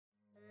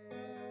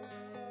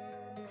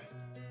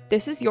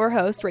This is your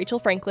host, Rachel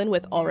Franklin,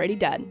 with Already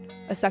Dead,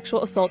 a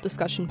sexual assault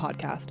discussion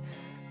podcast.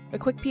 A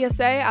quick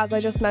PSA, as I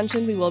just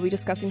mentioned, we will be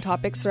discussing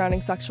topics surrounding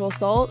sexual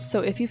assault,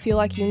 so if you feel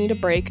like you need a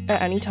break at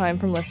any time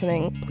from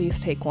listening, please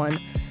take one.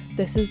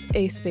 This is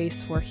a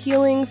space for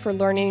healing, for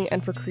learning,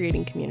 and for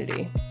creating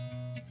community.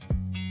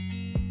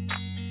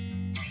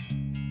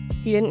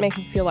 He didn't make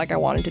me feel like I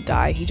wanted to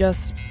die, he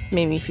just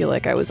made me feel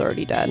like I was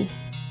already dead.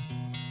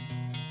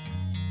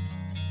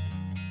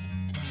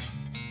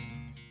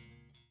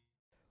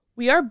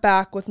 We are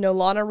back with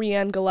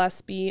Nolana-Reann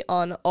Gillespie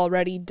on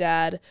Already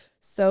Dead.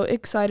 So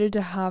excited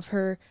to have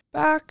her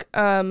back.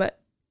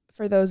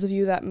 For those of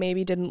you that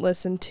maybe didn't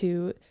listen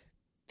to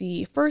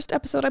the first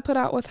episode I put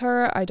out with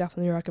her, I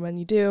definitely recommend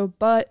you do.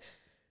 But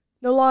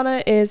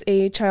Nolana is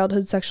a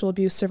childhood sexual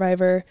abuse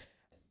survivor,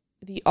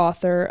 the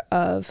author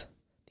of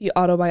the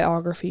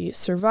autobiography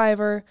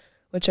Survivor,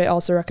 which I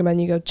also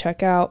recommend you go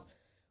check out.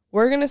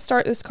 We're going to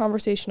start this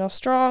conversation off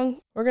strong.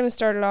 We're going to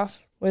start it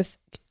off with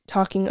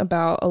talking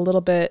about a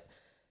little bit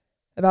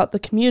about the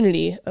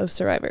community of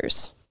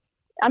survivors.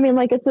 I mean,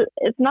 like,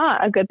 it's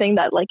not a good thing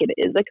that, like, it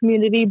is a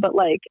community, but,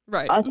 like,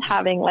 right. Us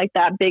having, like,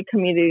 that big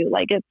community,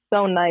 like, it's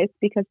so nice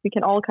because we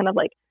can all kind of,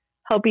 like,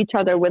 help each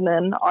other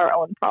within our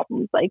own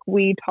problems. Like,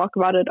 we talk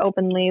about it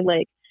openly,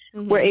 like,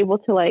 we're able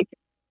to, like,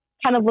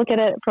 kind of look at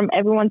it from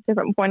everyone's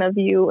different point of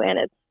view, and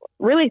it's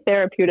really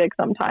therapeutic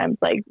sometimes.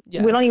 Like,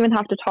 yes. We don't even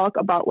have to talk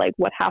about, like,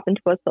 what happened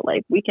to us, but,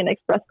 like, we can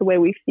express the way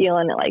we feel,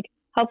 and it, like,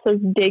 helps us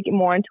dig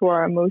more into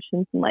our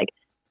emotions and, like,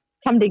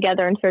 come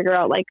together and figure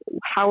out, like,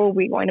 how are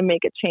we going to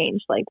make a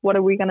change? Like, what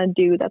are we going to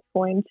do that's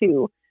going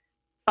to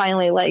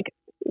finally, like,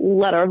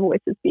 let our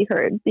voices be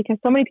heard? Because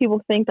so many people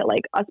think that,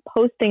 like, us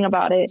posting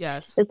about it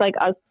yes. is like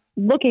us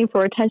looking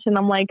for attention.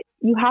 I'm like,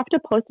 you have to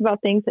post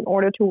about things in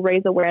order to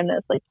raise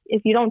awareness. Like,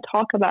 if you don't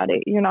talk about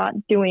it, you're not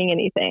doing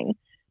anything.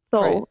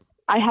 So right.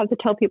 I have to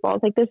tell people, I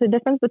was like, there's a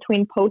difference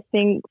between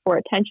posting for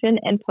attention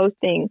and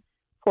posting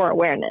for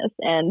awareness.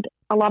 And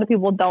a lot of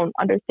people don't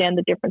understand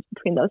the difference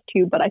between those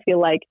two, but I feel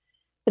like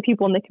the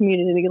people in the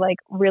community, like,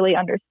 really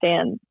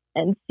understand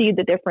and see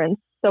the difference.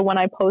 So when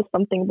I post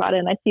something about it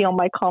and I see all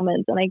my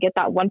comments and I get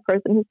that one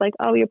person who's like,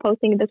 oh, you're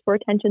posting this for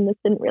attention, this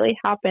didn't really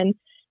happen, and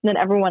then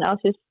everyone else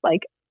is,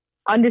 like,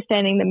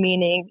 understanding the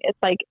meaning, it's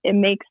like it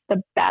makes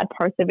the bad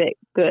parts of it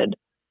good.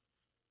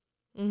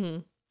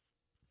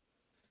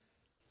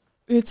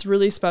 It's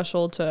really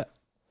special to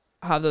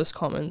have those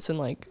comments and,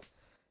 like,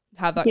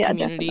 have that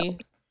community.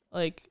 Definitely.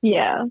 Like,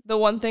 yeah, the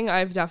one thing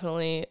I've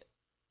definitely,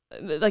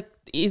 like,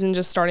 even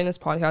just starting this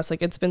podcast,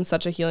 like, it's been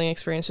such a healing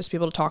experience just to be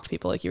able to talk to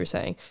people, like you were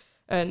saying.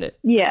 And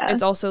yeah,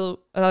 it's also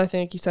another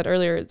thing, like you said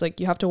earlier, it's like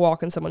you have to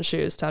walk in someone's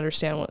shoes to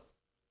understand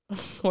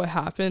what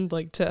happened,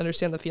 like, to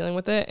understand the feeling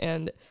with it.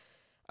 And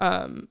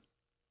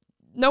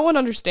no one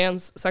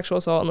understands sexual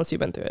assault unless you've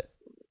been through it.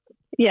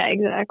 Yeah,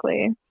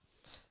 exactly.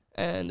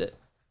 And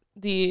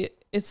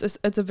it's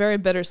a very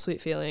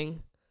bittersweet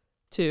feeling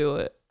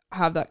to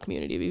have that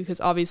community, because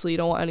obviously you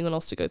don't want anyone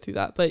else to go through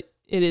that, but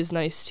it is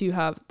nice to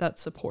have that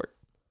support.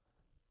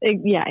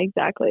 Yeah,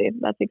 exactly.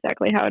 That's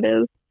exactly how it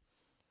is.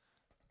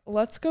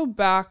 Let's go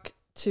back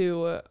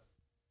to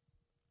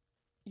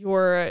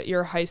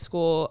your high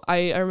school.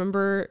 I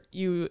remember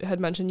you had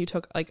mentioned you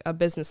took, like, a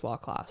business law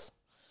class.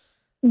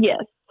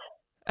 Yes.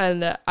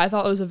 And I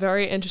thought it was a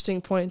very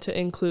interesting point to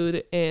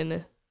include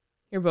in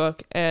your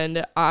book,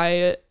 and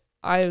I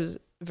was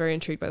very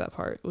intrigued by that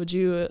part. Would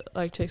you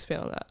like to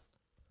expand on that?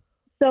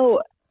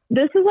 So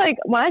this is, like,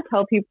 when I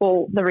tell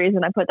people the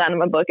reason I put that in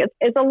my book,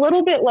 it's a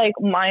little bit, like,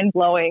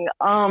 mind-blowing.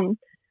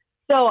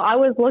 So I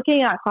was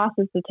looking at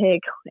classes to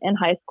take in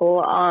high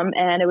school,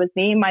 and it was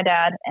me, my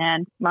dad,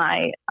 and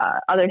my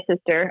other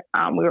sister.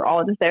 We were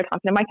all just there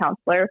talking to my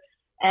counselor,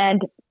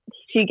 and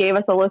she gave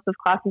us a list of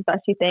classes that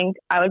she thinks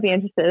I would be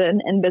interested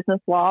in, and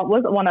business law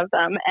was one of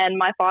them. And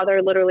my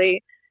father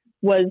literally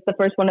was the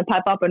first one to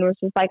pipe up and was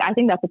just like, I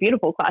think that's a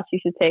beautiful class you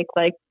should take.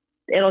 Like,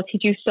 it'll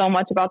teach you so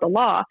much about the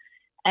law.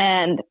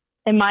 And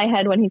in my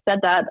head, when he said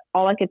that,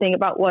 all I could think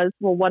about was,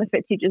 well, what if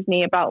it teaches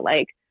me about,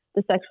 like,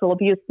 the sexual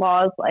abuse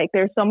laws? Like,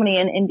 there's so many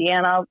in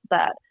Indiana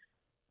that,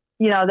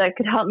 you know, that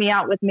could help me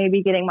out with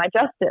maybe getting my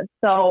justice.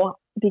 So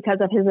because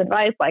of his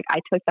advice, like,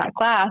 I took that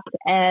class,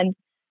 and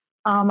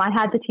I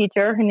had the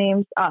teacher. Her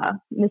name's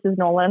Mrs.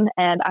 Nolan,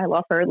 and I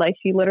love her. Like,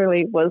 she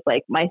literally was,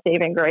 like, my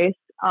saving grace.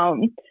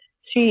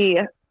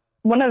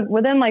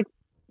 Within, like,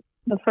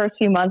 the first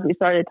few months, we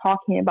started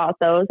talking about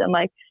those, and,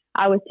 like,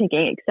 I was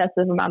taking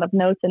excessive amount of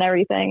notes and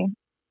everything.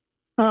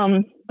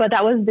 But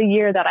that was the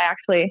year that I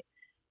actually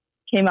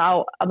came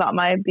out about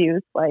my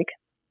abuse, like,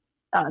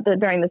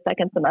 during the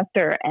second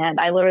semester. And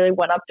I literally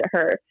went up to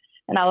her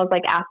and I was,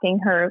 like, asking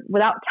her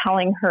without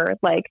telling her,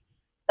 like,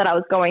 that I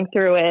was going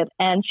through it.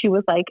 And she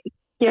was, like,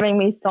 giving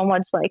me so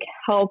much, like,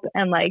 help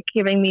and, like,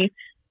 giving me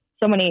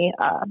so many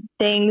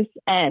things.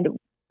 And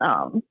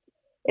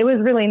it was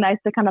really nice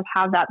to kind of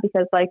have that,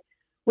 because, like,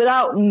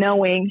 without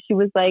knowing, she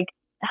was, like,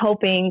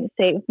 helping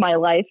save my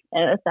life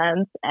in a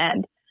sense.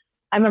 And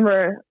I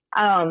remember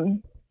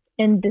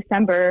in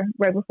December,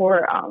 right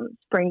before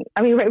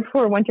right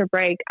before winter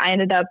break, I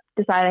ended up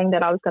deciding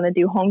that I was going to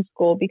do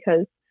homeschool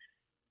because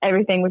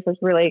everything was just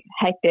really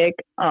hectic.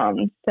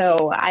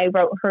 So I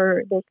wrote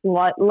her this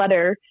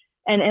letter,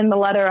 and in the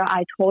letter,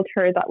 I told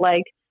her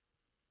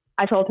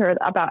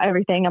about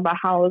everything, about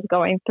how I was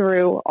going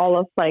through all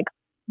of like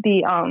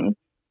the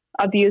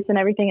abuse and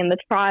everything in the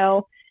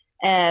trial.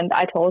 And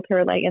I told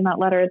her like in that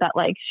letter that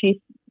like she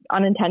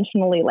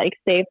unintentionally like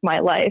saved my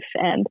life.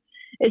 And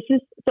it's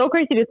just so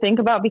crazy to think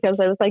about, because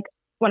I was like,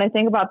 when I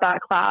think about that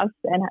class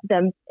and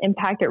the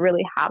impact it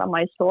really had on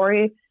my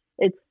story,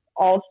 it's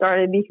all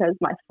started because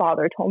my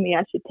father told me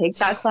I should take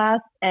that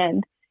class,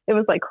 and it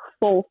was like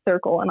full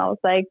circle. And I was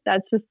like,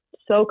 that's just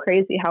so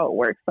crazy how it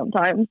works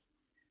sometimes.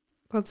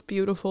 That's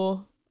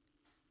beautiful.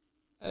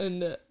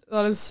 And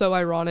that is so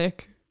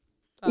ironic.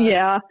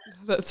 Yeah.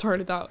 That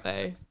started that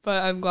way,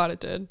 but I'm glad it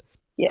did.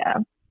 Yeah.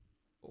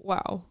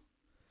 Wow.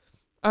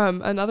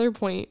 Another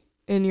point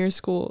in your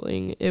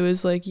schooling, it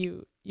was like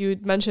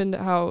you'd mentioned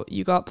how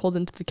you got pulled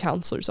into the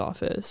counselor's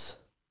office.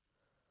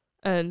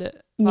 And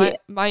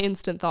my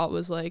instant thought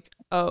was like,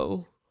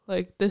 oh,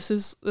 like this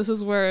is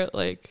where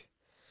like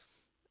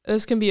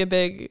this can be a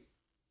big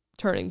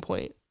turning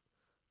point.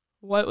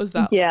 What was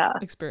that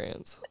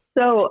experience?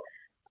 So,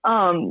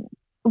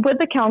 with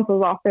the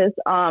counselor's office,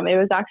 it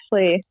was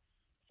actually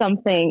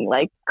something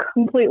like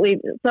completely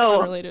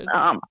unrelated.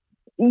 I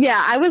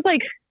was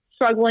like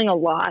struggling a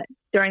lot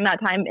during that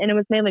time, and it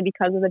was mainly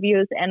because of the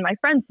abuse, and my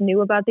friends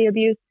knew about the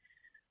abuse,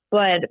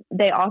 but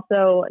this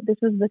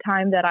was the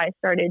time that I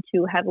started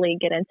to heavily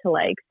get into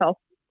like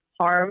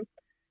self-harm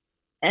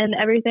and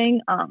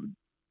everything.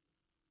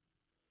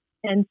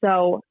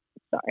 So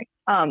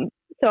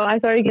I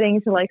started getting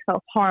into like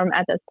self-harm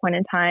at this point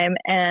in time,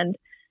 and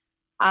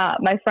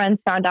my friends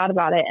found out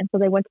about it, and so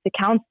they went to the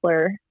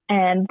counselor,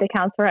 and the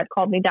counselor had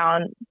called me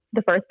down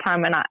the first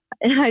time, and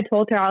I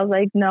told her, I was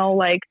like, no,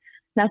 like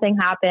nothing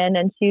happened,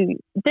 and she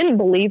didn't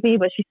believe me,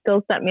 but she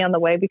still sent me on the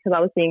way because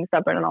I was being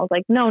stubborn, and I was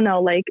like, no,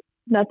 like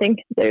nothing,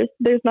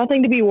 there's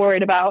nothing to be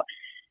worried about.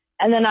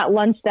 And then at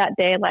lunch that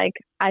day, like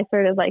I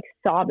started like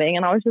sobbing,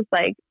 and I was just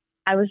like,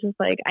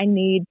 I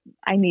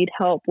need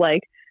help,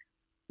 like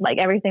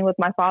everything with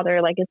my father,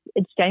 like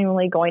it's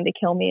genuinely going to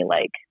kill me,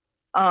 like.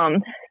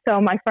 So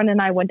my friend and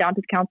I went down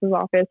to the counselor's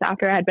office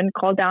after I had been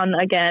called down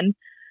again.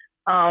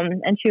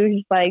 And she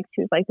was like,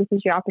 this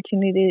is your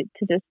opportunity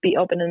to just be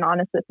open and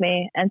honest with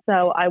me. And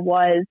so I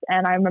was,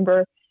 and I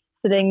remember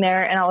sitting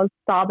there and I was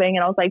sobbing,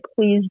 and I was like,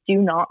 please do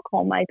not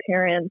call my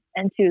parents.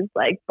 And she was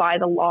like, by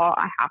the law,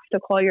 I have to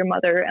call your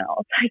mother. And I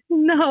was like,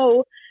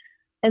 no.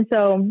 And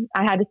so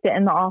I had to sit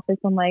in the office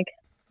and like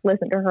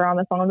listen to her on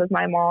the phone with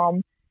my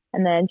mom.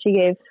 And then she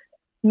gave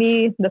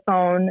me the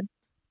phone.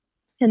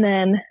 And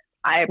then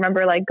I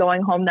remember like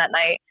going home that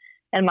night,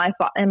 and my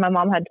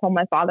mom had told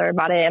my father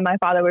about it, and my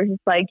father was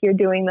just like, you're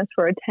doing this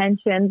for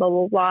attention, blah,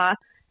 blah, blah.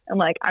 And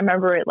like, I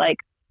remember it like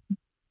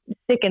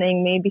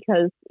sickening me,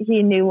 because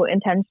he knew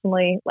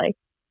intentionally like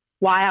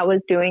why I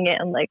was doing it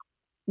and like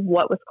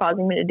what was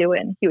causing me to do it.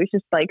 And he was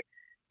just like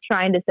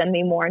trying to send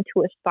me more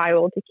into a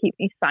spiral to keep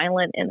me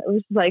silent. And it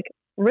was like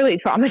really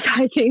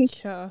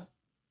traumatizing. Yeah.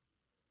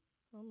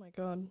 Oh my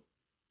God.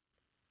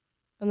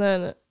 And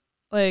then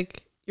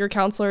like,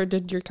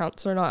 did your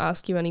counselor not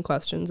ask you any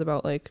questions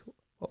about like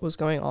what was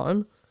going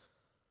on?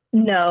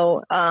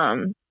 No,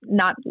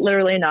 not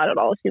at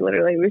all. She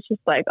literally was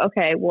just like,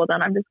 okay, well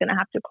then I'm just going to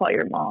have to call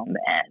your mom,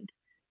 and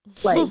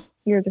like,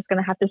 you're just going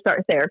to have to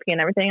start therapy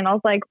and everything. And I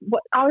was like,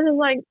 what? I was just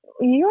like,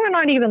 you are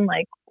not even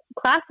like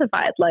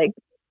classified. Like,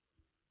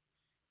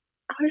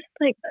 I was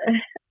just like,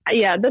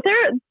 yeah,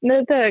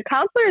 the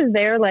counselors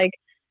there, like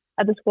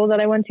at the school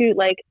that I went to,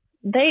 like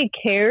they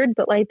cared,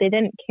 but like they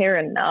didn't care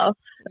enough.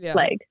 Yeah.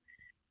 Like,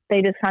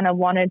 they just kind of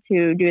wanted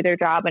to do their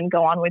job and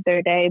go on with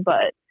their day,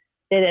 but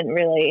they didn't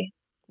really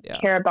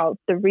care about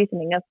the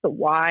reasoning as to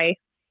why.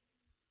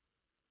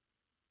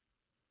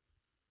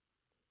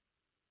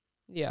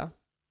 Yeah.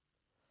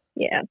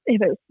 Yeah,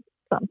 it was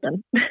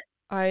something.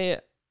 I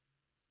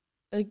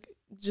like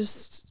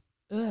just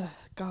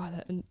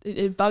God,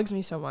 it bugs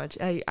me so much.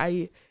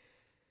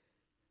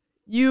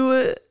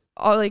 You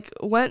like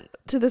went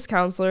to this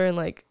counselor, and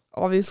like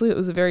obviously it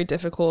was a very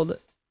difficult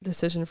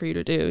decision for you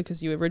to do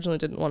because you originally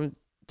didn't want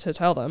to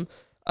tell them.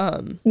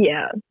 And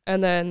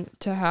then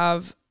to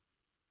have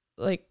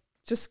like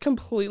just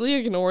completely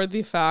ignore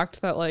the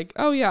fact that like,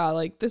 oh yeah,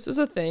 like this was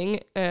a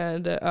thing,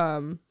 and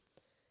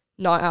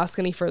not ask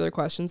any further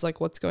questions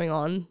like what's going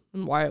on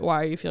and why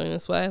are you feeling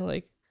this way?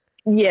 Like,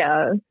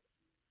 yeah,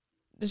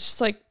 it's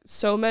just like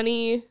so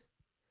many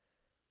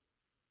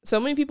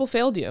people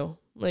failed you.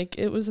 Like,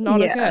 it was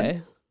not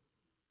okay.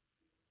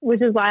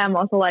 Which is why I'm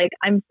also like,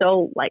 I'm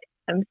so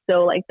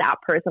that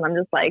person. I'm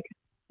just like,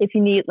 if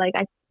you need, like,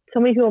 so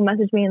many people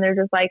message me and they're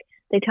just like,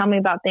 they tell me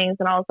about things,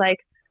 and I was like,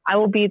 I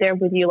will be there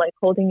with you, like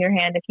holding your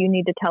hand if you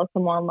need to tell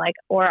someone, like,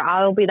 or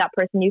I'll be that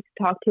person you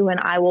can talk to, and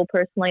I will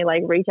personally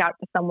like reach out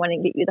to someone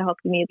and get you the help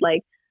you need.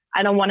 Like,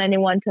 I don't want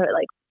anyone to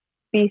like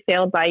be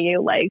failed by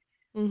you, like,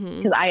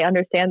 because I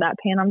understand that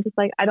pain. I'm just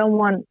like, I don't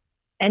want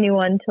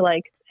anyone to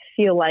like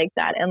feel like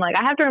that. And like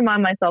I have to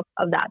remind myself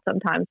of that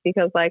sometimes,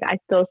 because like I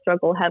still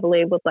struggle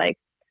heavily with like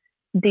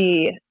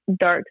the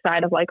dark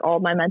side of like all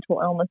my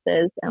mental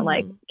illnesses, and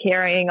like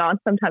carrying on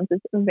sometimes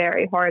it's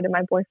very hard. And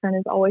my boyfriend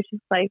is always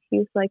just like,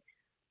 he's like,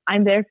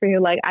 I'm there for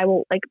you. Like I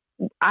will, like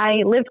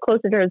I lived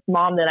closer to his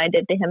mom than I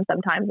did to him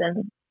sometimes.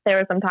 And there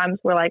were some times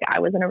where like I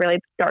was in a really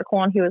dark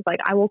hole, and he was like,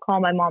 I will call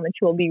my mom and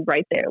she will be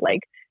right there.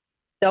 Like,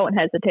 don't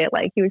hesitate.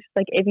 Like he was just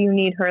like, if you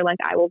need her, like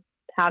I will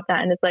have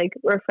that. And it's like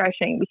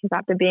refreshing, because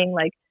after being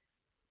like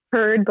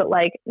heard but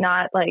like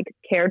not like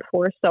cared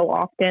for so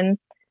often,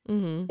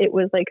 it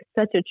was like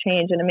such a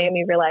change. And it made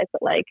me realize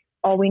that like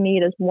all we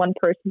need is one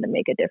person to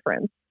make a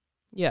difference.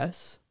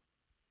 Yes,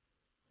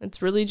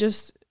 it's really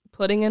just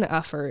putting in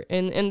effort.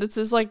 And this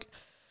is like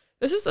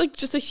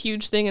just a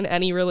huge thing in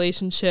any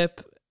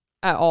relationship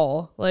at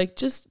all. Like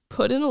just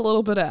put in a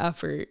little bit of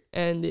effort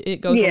and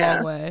it goes a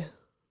long way.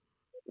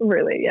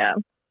 Really, yeah.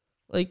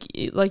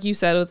 Like you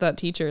said with that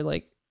teacher,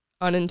 like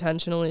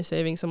unintentionally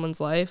saving someone's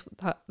life,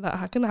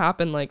 that can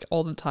happen like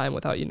all the time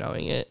without you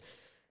knowing it.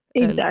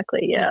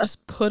 Exactly, yeah.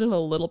 Just put in a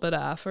little bit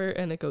of effort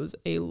and it goes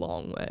a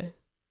long way.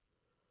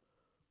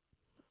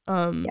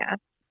 Yeah.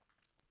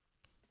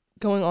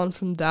 Going on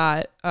from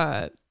that,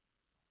 there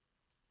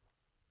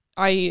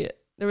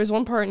was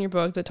one part in your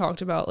book that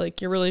talked about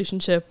like your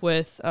relationship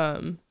with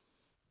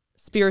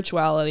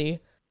spirituality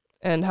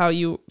and how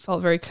you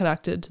felt very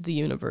connected to the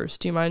universe.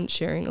 Do you mind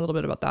sharing a little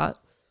bit about that?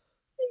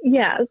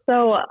 Yeah.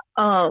 So,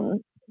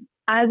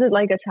 as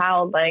like a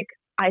child, like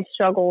I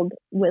struggled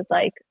with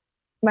like,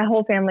 my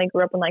whole family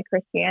grew up in like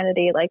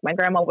Christianity. Like my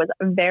grandma was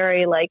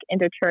very like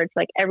into church.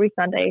 Like every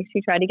Sunday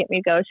she tried to get me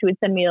to go. She would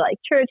send me to like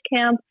church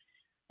camp.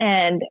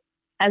 And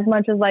as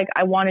much as like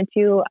I wanted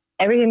to,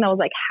 everything that was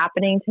like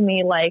happening to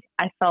me, like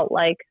I felt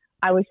like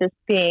I was just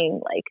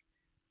being like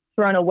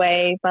thrown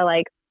away by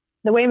like,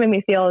 the way it made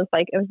me feel is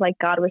like, it was like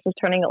God was just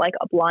turning like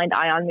a blind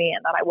eye on me,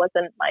 and that I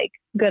wasn't like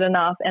good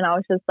enough. And I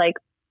was just like,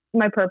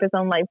 my purpose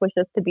in life was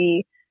just to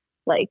be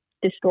like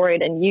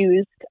destroyed and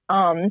used.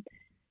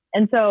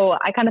 And so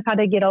I kind of had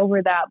to get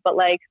over that. But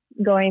like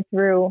going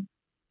through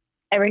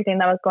everything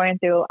that I was going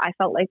through, I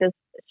felt like this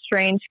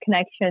strange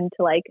connection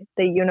to like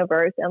the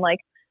universe. And like,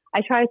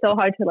 I try so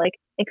hard to like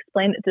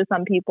explain it to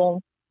some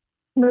people,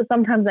 but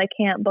sometimes I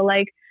can't. But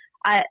like,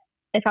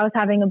 if I was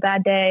having a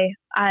bad day,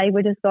 I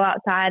would just go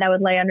outside. I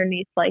would lay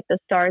underneath like the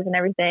stars and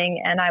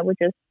everything, and I would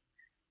just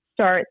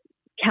start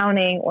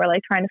counting, or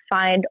like trying to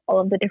find all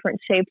of the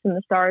different shapes in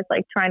the stars,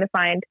 like trying to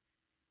find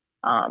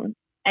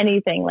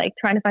anything, like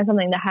trying to find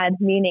something that had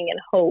meaning and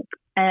hope.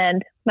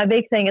 And my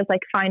big thing is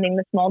like finding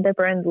the small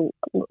dipper and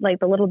like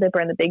the little dipper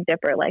and the big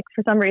dipper. Like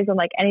for some reason,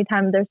 like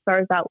anytime there's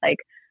stars out, like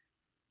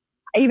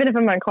even if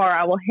I'm in my car,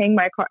 I will hang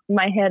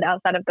my head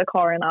outside of the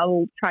car and I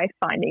will try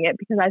finding it,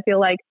 because I feel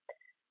like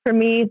for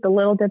me, the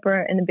little dipper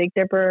and the big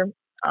dipper,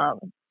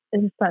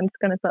 it's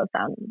going to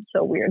sound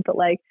so weird, but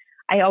like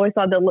I always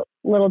saw the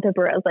little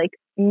dipper as like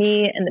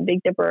me, and the big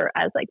dipper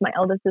as like my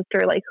eldest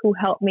sister, like who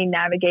helped me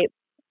navigate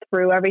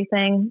through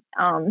everything.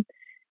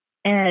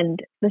 And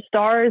the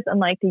stars and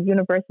like the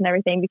universe and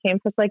everything became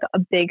such like a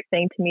big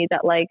thing to me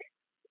that like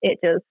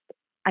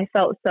I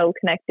felt so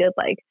connected.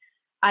 Like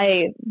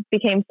I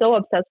became so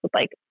obsessed with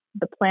like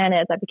the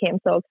planets. I became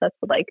so obsessed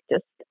with like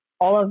just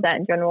all of that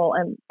in general.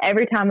 And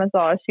every time I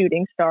saw a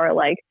shooting star,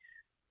 like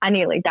I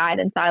nearly died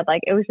inside.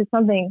 Like it was just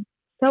something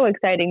so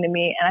exciting to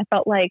me. And I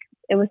felt like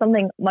it was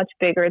something much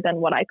bigger than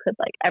what I could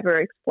like ever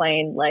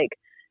explain. Like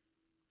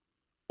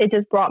it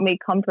just brought me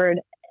comfort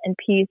and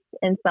peace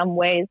in some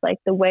ways, like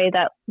the way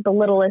that the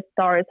littlest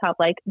stars have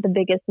like the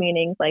biggest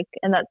meanings, like,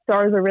 and that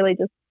stars are really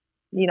just,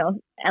 you know,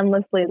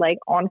 endlessly like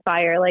on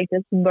fire, like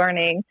just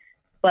burning,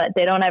 but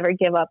they don't ever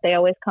give up. They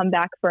always come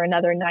back for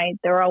another night.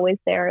 They're always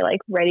there,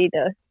 like ready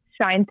to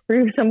shine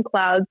through some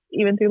clouds,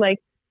 even through like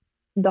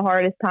the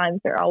hardest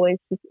times. They're always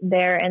just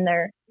there, and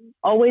they're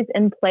always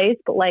in place,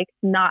 but like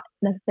not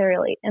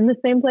necessarily in the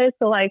same place.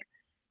 So like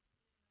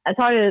as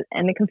hard as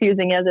and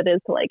confusing as it is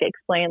to like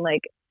explain,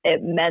 like it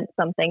meant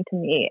something to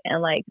me.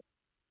 And like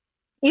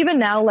even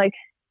now, like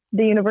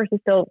the universe is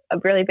still a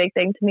really big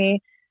thing to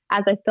me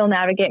as I still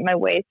navigate my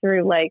way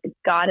through like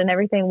God and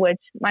everything, which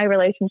my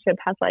relationship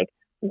has like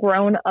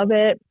grown a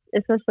bit,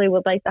 especially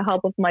with like the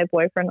help of my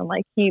boyfriend. And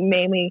like he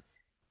made me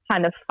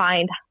kind of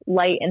find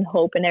light and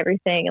hope and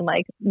everything, and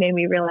like made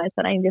me realize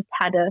that I just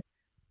had to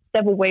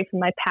step away from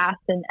my past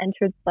and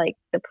enter like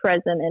the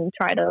present and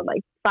try to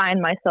like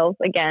find myself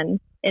again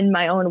in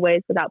my own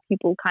ways without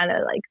people kind of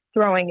like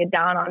throwing it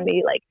down on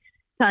me, like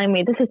telling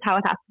me this is how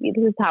it has to be,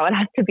 this is how it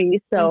has to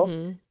be.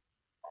 So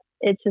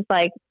it's just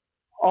like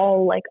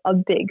all like a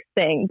big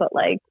thing. But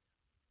like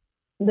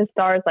the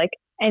stars, like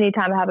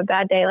anytime I have a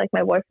bad day, like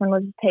my boyfriend will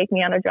just take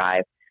me on a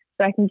drive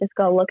so I can just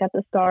go look at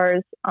the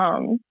stars.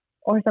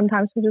 Or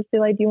sometimes we'll just be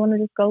like, do you want to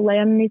just go lay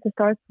underneath the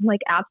stars? I'm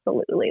like,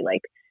 absolutely.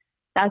 Like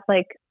that's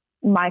like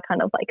my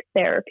kind of like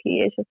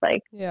therapy. It's just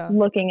like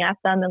looking at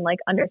them and like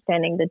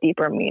understanding the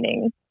deeper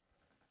meaning.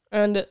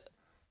 And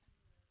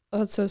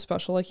that's so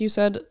special. Like you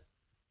said,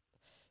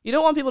 you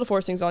don't want people to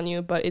force things on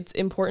you, but it's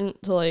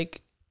important to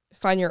like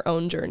find your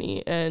own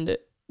journey. And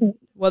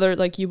whether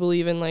like you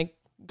believe in like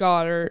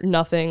God or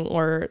nothing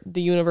or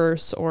the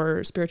universe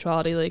or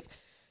spirituality, like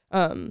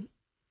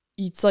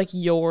it's like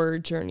your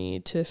journey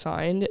to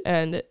find,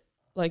 and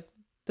like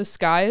the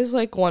sky is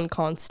like one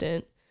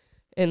constant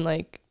in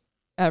like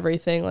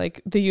everything.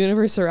 Like the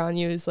universe around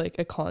you is like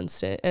a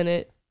constant, and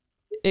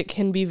it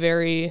can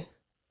be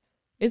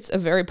it's a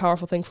very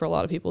powerful thing for a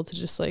lot of people to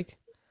just like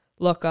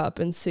look up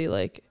and see.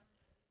 Like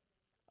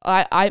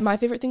I my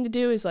favorite thing to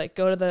do is like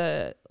go to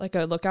the like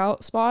a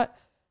lookout spot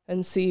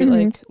and see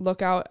like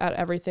look out at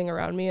everything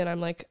around me, and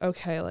I'm like,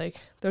 okay, like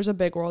there's a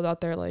big world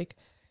out there. Like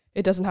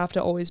it doesn't have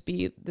to always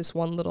be this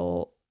one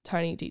little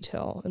tiny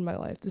detail in my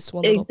life, this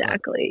one little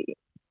exactly bit.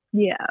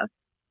 Yeah,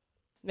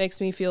 makes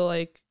me feel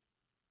like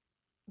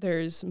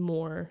there's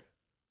more.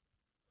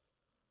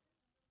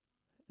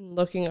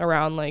 Looking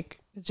around, like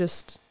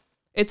just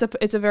it's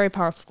a very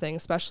powerful thing,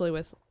 especially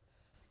with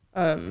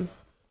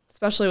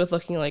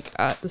looking like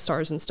at the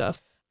stars and stuff.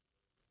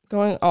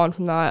 Going on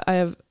from that, I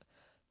have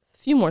a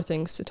few more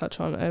things to touch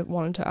on I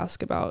wanted to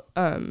ask about.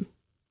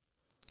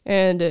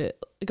 And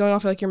going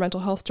off of, like your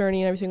mental health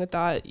journey and everything with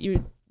that,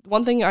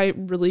 one thing I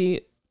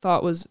really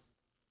thought was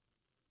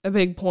a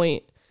big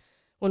point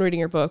when reading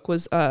your book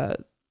was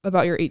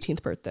about your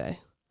 18th birthday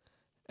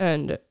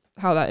and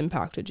how that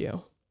impacted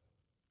you.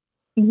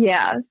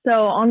 Yeah. So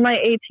on my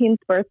 18th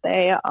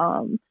birthday,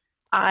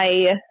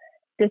 I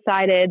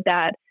decided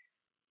that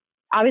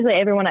obviously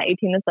everyone at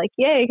 18 is like,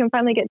 yeah, you can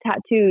finally get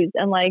tattoos.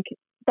 And like,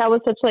 that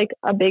was such like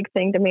a big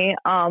thing to me.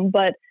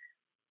 But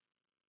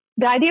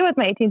the idea with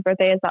my 18th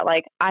birthday is that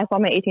like, I saw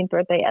my 18th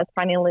birthday as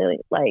finally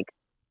like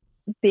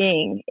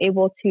being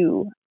able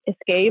to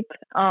escape.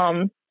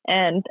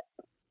 And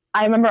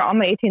I remember on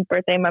my 18th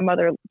birthday, my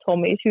mother told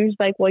me, she was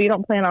like, well, you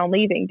don't plan on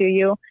leaving, do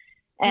you?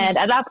 And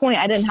at that point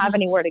I didn't have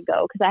anywhere to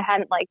go because I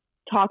hadn't like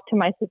talked to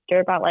my sister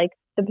about like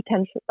the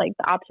potential, like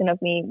the option of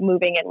me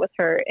moving in with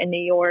her in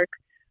New York.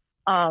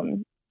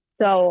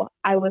 So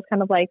I was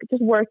kind of like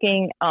just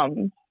working,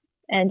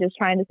 and just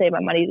trying to save my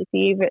money to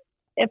see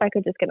if I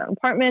could just get an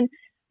apartment.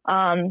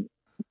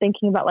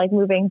 Thinking about like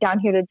moving down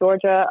here to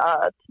Georgia,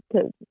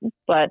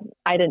 but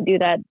I didn't do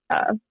that.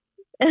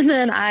 And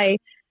then I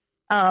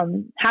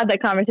had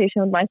that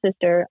conversation with my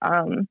sister,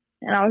 and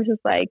I was just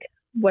like,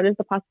 what is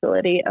the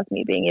possibility of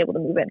me being able to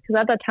move in?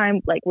 Because at that time,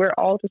 like we're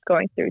all just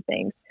going through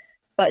things,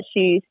 but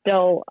she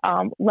still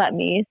let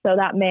me. So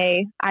that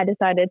May, I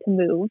decided to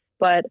move.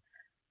 But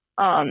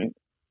I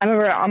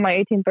remember on my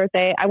 18th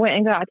birthday, I went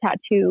and got a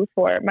tattoo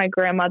for my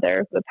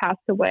grandmother who had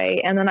passed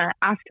away. And then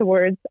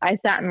afterwards, I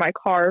sat in my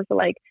car for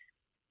like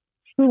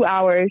 2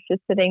 hours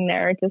just sitting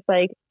there, just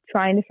like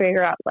trying to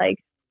figure out like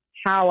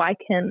how I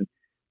can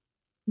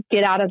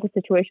get out of the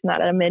situation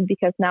that I'm in,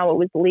 because now it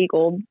was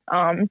legal.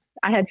 I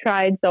had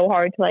tried so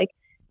hard to like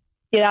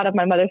get out of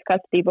my mother's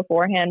custody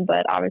beforehand,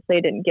 but obviously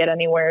I didn't get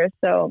anywhere.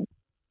 So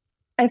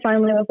I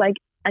finally was like,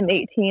 I'm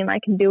 18, I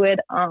can do it.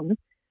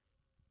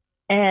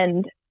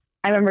 And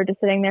I remember just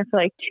sitting there for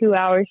like 2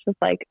 hours, just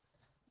like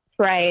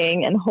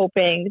praying and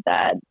hoping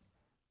that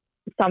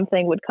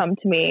something would come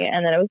to me.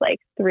 And then it was like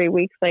 3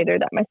 weeks later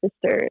that my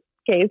sister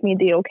gave me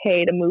the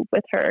okay to move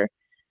with her.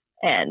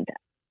 And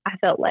I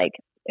felt like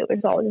it was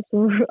all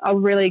just a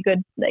really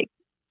good, like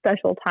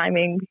special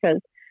timing,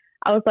 because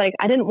I was like,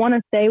 I didn't want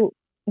to stay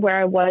where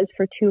I was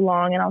for too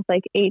long. And I was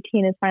like,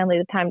 18 is finally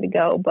the time to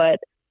go. But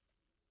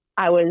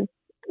I was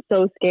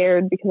so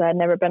scared because I had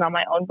never been on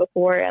my own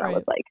before. And I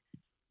was like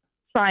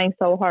trying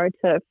so hard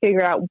to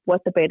figure out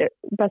what the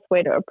best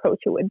way to approach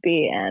it would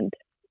be. And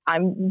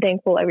I'm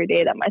thankful every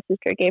day that my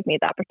sister gave me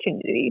the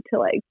opportunity to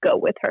like go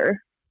with her.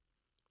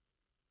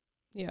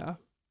 Yeah.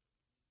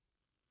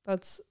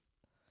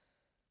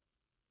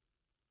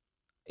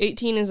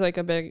 18 is like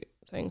a big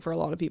thing for a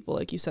lot of people,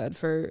 like you said,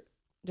 for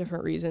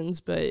different reasons,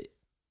 but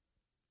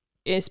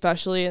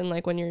especially in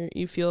like when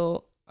you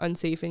feel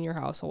unsafe in your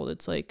household,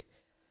 it's like,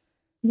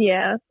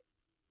 yeah,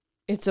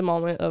 it's a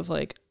moment of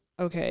like,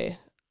 okay,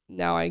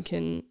 now I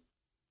can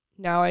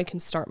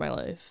start my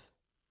life.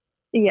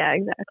 Yeah,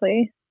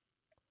 exactly.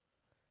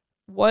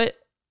 What,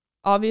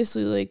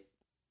 obviously, like,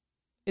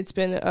 it's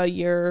been a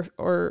year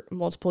or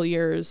multiple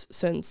years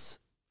since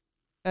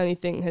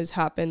anything has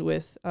happened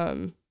with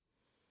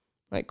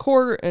like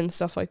court and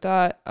stuff like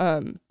that,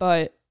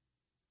 but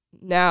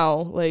now,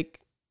 like,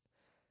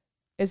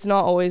 it's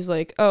not always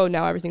like, oh,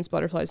 now everything's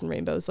butterflies and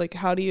rainbows. Like,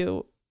 how do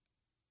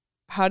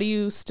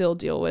you still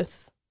deal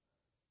with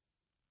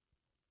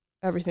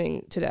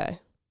everything today?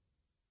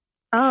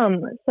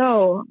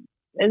 So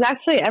it's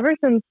actually ever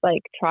since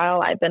like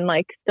trial, I've been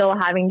like still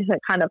having to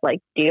kind of like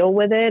deal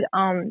with it,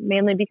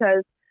 mainly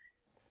because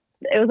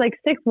it was like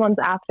 6 months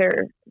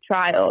after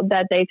trial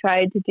that they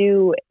tried to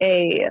do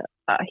a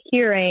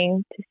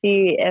hearing to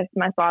see if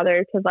my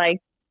father could like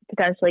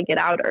potentially get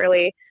out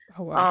early.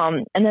 Oh, wow.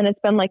 And then it's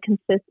been like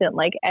consistent,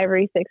 like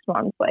every 6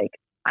 months, like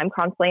I'm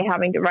constantly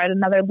having to write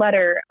another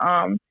letter,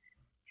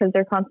 because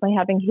they're constantly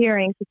having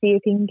hearings to see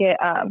if he can get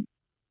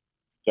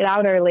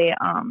out early.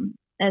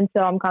 And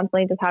so I'm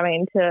constantly just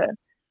having to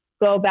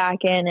go back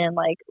in and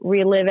like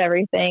relive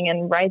everything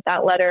and write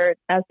that letter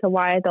as to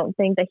why I don't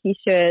think that he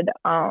should.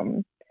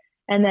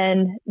 And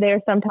then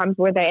there's sometimes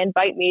where they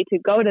invite me to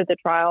go to the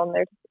trial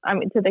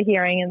and to the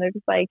hearing, and they're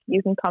just like,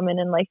 you can come in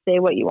and like say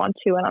what you want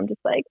to, and I'm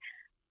just like,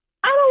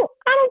 I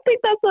don't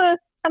think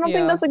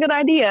that's a good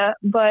idea.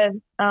 But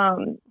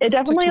it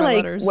definitely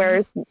like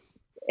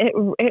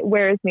it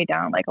wears me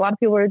down. Like a lot of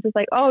people are just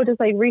like, oh, just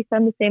like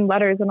resend the same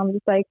letters, and I'm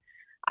just like,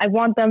 I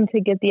want them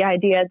to get the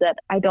idea that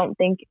I don't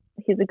think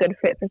he's a good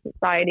fit for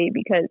society,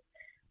 because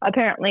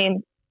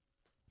apparently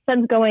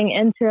since going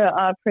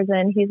into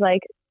prison, he's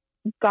like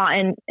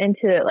gotten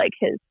into like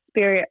his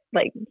spirit,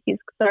 like he's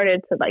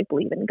started to like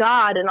believe in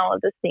God and all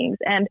of these things.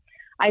 And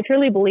I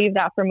truly believe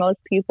that for most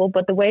people,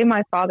 but the way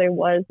my father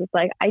was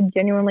like, I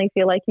genuinely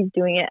feel like he's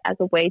doing it as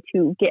a way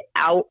to get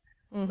out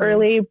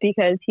early,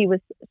 because he was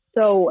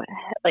so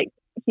like,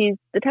 he's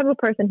the type of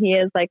person he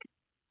is. Like,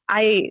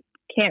 I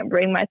can't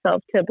bring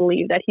myself to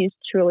believe that he's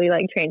truly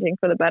like changing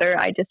for the better.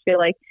 I just feel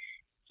like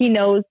he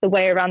knows the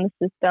way around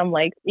the system.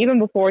 Like even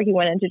before he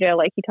went into jail,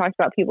 like he talked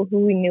about people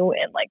who he knew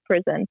in like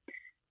prison,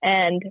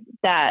 and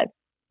that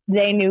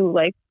they knew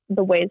like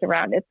the ways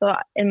around it. So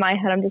in my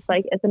head, I'm just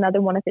like, it's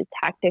another one of his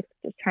tactics,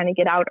 just trying to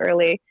get out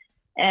early.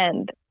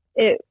 And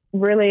it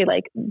really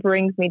like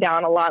brings me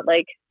down a lot.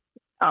 Like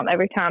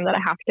every time that I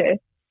have to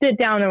sit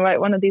down and write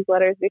one of these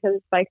letters, because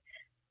it's like,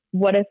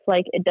 what if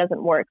like it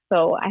doesn't work?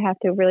 So I have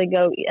to really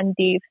go in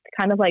deep,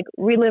 kind of like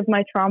relive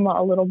my trauma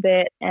a little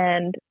bit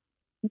and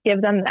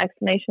give them the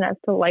explanation as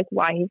to like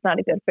why he's not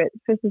a good fit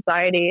for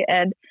society.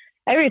 And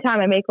every time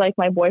I make like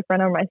my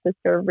boyfriend or my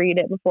sister read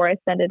it before I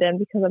send it in,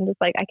 because I'm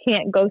just like, I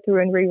can't go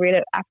through and reread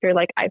it after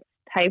like I've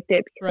typed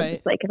it, because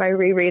it's like if I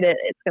reread it,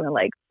 it's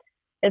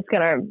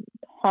gonna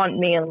haunt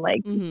me and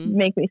like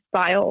make me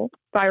spiral,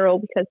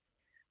 because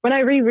when I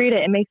reread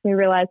it, it makes me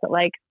realize that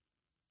like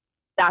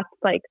that's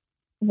like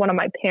one of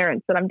my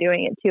parents that I'm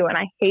doing it to. And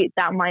I hate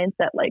that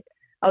mindset. Like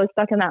I was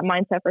stuck in that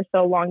mindset for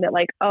so long that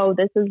like, oh,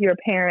 this is your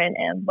parent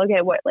and look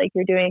at what like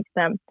you're doing to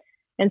them.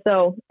 And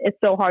so it's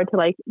so hard to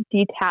like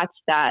detach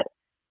that.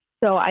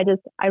 So I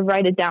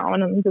write it down,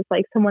 and I'm just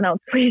like, someone else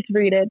please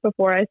read it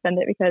before I send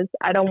it, because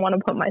I don't want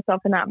to put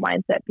myself in that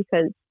mindset,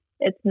 because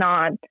it's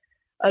not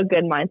a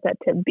good mindset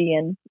to be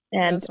in.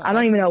 And I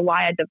don't even know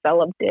why I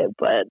developed it,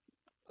 but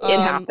it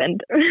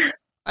happened.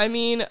 I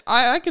mean,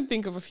 I could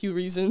think of a few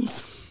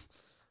reasons.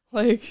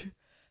 Like,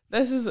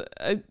 that's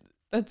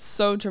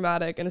so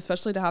traumatic, and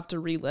especially to have to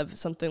relive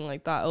something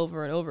like that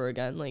over and over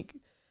again. Like,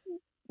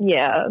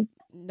 yeah,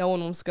 no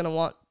one was gonna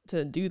want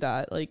to do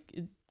that. Like,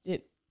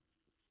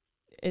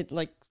 it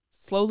like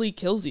slowly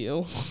kills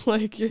you.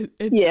 Like,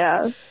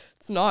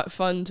 it's not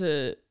fun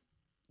to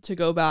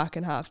go back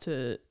and have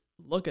to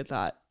look at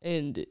that.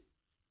 And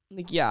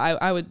like, yeah,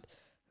 I would,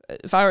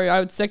 if I were, I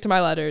would stick to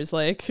my letters.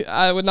 Like,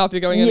 I would not be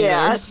going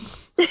anywhere.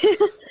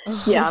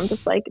 Yeah, I'm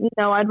just like,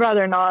 no, I'd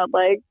rather not.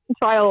 Like,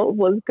 trial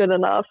was good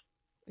enough.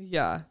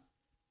 Yeah.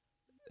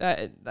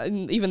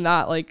 And even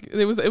that, like,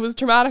 it was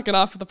traumatic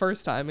enough the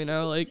first time, you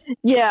know, like.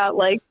 Yeah,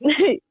 like.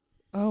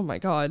 Oh my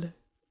God.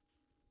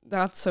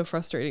 That's so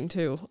frustrating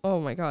too. Oh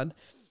my God.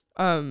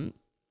 And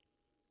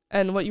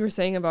what you were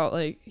saying about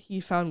like he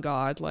found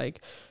God, like,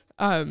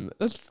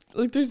 that's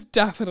like, there's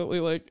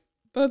definitely like,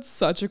 that's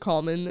such a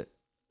common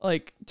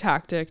like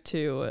tactic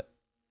to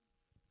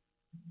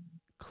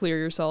clear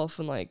yourself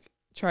and like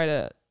try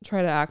to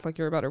act like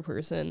you're a better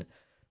person.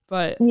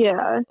 But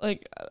yeah,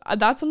 like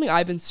that's something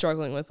I've been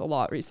struggling with a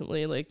lot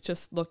recently, like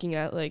just looking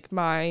at like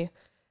my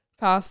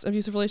past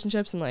abusive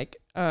relationships, and like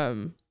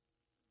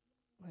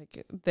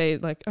they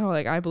like, oh,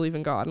 like I believe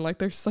in God, and like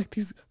there's like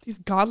these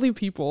godly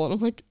people, and I'm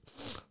like,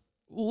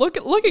 look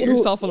at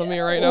yourself in the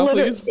mirror right now,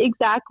 please.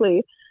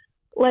 Exactly.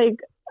 Like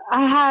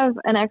I have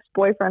an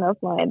ex-boyfriend of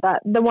mine,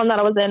 that the one that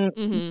I was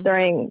in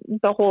during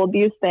the whole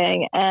abuse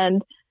thing,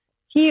 and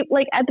he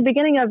like at the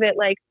beginning of it,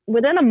 like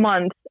within a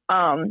month,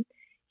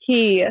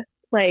 he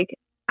like,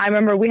 I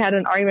remember we had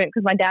an argument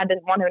because my dad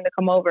didn't want him to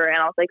come over, and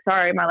I was like,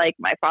 sorry,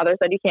 my father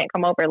said you can't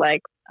come over.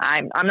 Like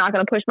I'm not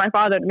gonna push my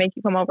father to make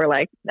you come over.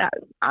 Like that,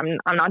 I'm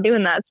not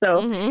doing that.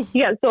 So he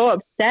got so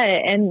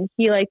upset, and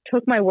he like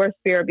took my worst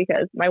fear,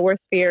 because my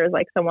worst fear is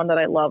like someone that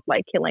I love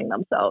like killing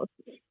themselves.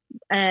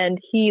 And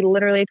he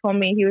literally told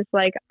me, he was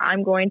like,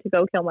 I'm going to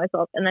go kill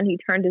myself. And then he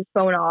turned his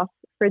phone off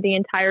for the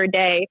entire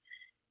day.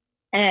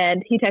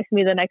 And he texted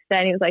me the next day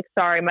and he was like,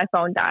 sorry, my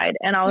phone died.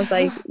 And I was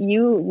like,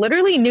 you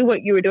literally knew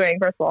what you were doing,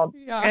 first of all.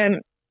 Yeah.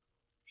 And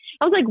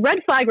I was like, red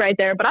flag right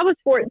there. But I was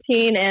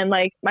 14, and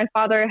like my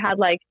father had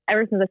like,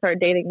 ever since I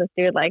started dating this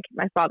dude, like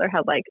my father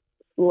had like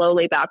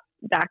slowly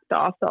backed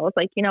off. So I was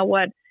like, you know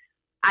what?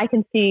 I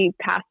can see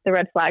past the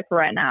red flag for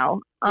right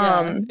now.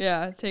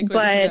 Take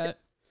what you get.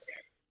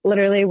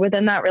 Literally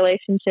within that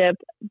relationship,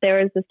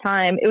 there was this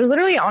time, it was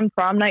literally on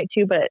prom night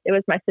too, but it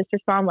was my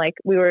sister's prom. Like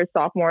we were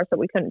sophomores, so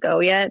we couldn't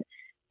go yet.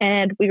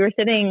 And we were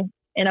sitting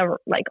in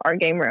our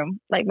game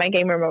room, like my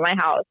game room at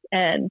my house.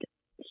 And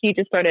he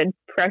just started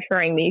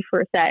pressuring me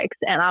for sex.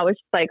 And I was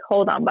just like,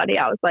 hold on, buddy.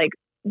 I was like,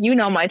 you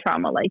know, my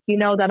trauma, like, you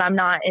know, that I'm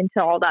not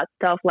into all that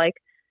stuff. Like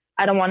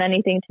I don't want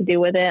anything to do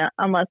with it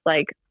unless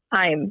like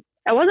I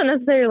wasn't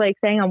necessarily like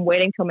saying I'm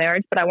waiting till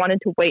marriage, but I wanted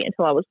to wait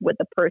until I was with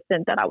the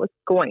person that I was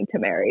going to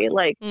marry.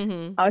 Like, I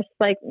was just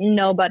like,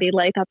 nobody,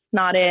 like, that's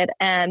not it.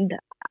 And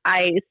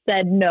I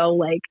said no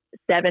like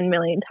 7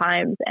 million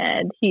times,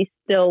 and he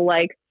still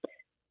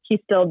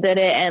did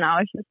it. And I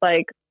was just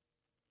like,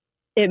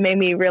 it made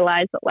me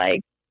realize that like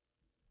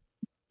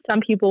some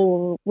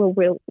people will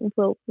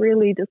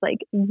really just like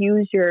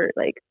use your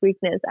like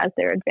weakness as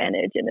their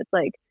advantage. And it's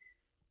like,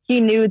 he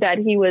knew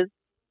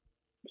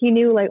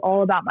like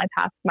all about my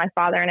past, my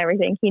father and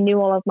everything. He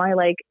knew all of my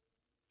like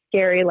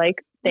scary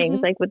like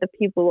things, like with the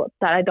people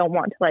that I don't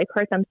want to like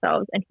hurt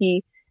themselves. And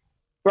he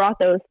brought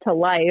those to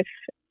life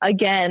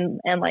again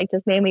and like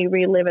just made me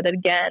relive it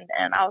again.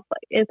 And I was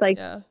like, it's like,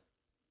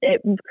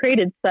 it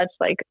created such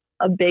like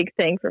a big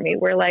thing for me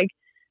where like,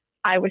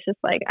 I was just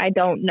like, I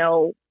don't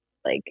know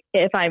like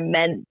if I'm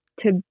meant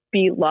to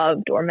be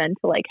loved or meant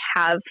to like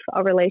have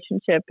a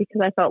relationship,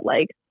 because I felt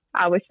like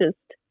I was just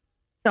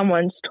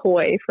someone's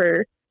toy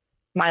for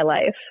my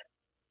life.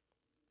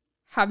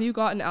 Have you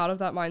gotten out of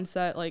that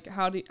mindset? Like,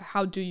 how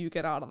do you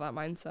get out of that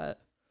mindset?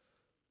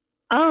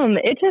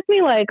 It took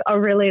me like a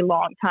really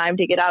long time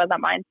to get out of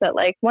that mindset.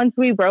 Like, once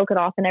we broke it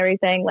off and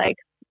everything, like,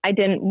 I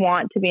didn't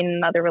want to be in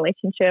another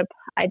relationship.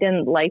 I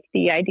didn't like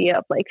the idea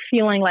of like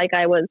feeling like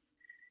I was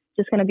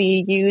just going to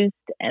be used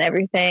and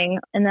everything.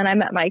 And then I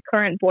met my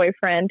current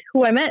boyfriend,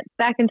 who I met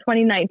back in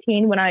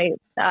 2019 when I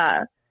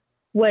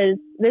was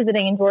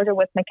visiting in Georgia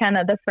with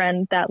McKenna, the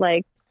friend that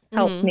like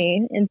helped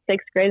me in 6th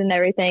grade and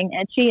everything.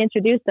 And she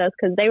introduced us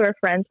because they were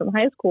friends from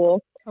high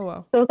school. Oh,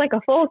 wow. So it was like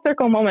a full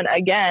circle moment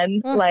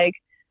again. Like,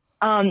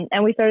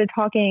 and we started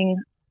talking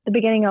the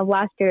beginning of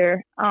last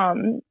year.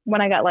 When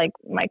I got like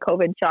my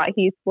COVID shot,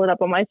 he split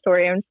up on my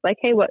story and was like,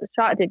 hey, what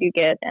shot did you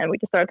get? And we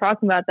just started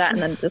talking about that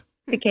and then just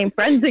became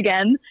friends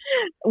again,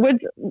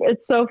 which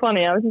it's so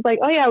funny. I was just like,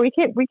 oh yeah, we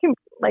can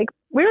like,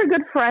 we were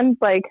good friends.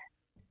 Like,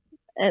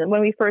 and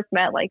when we first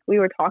met, like we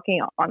were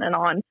talking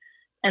on,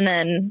 and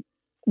then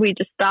we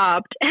just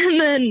stopped, and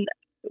then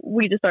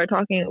we just started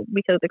talking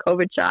because of the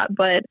COVID shot.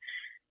 But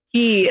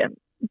he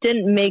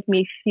didn't make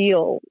me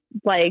feel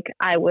like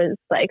I was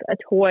like a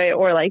toy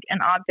or like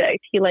an object.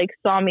 He like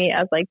saw me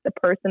as like the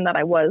person that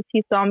I was.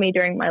 He saw me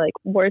during my like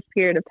worst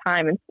period of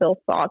time and still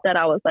thought that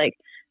I was like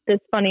this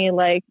funny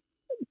like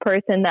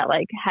person that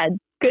like had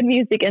good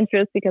music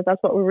interests, because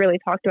that's what we really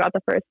talked about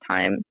the first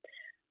time.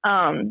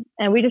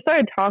 And we just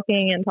started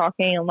talking and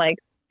like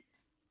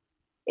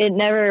it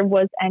never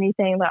was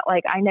anything that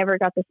like I never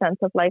got the sense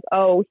of like,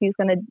 oh, he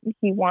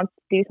wants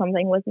to do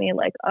something with me,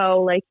 like,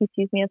 oh, like he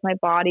sees me as my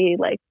body,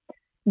 like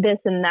this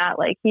and that.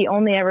 Like he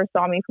only ever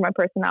saw me for my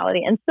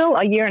personality. And still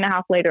a year and a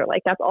half later,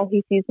 like that's all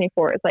he sees me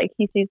for. It's like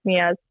he sees me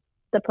as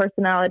the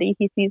personality,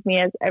 he sees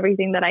me as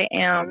everything that I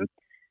am.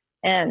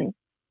 And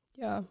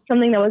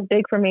something that was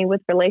big for me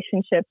with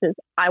relationships is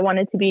I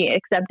wanted to be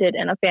accepted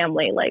in a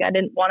family. Like I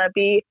didn't want to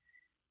be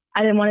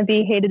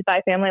hated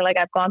by family. Like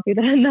I've gone through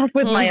that enough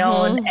with my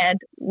own. And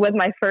with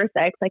my first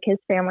ex, like his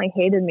family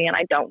hated me and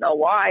I don't know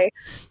why.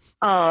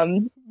 So I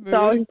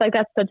was just like,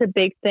 that's such a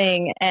big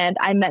thing. And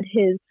I met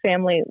his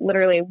family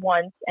literally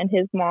once, and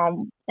his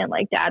mom and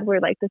like dad were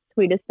like the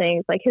sweetest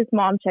things. Like his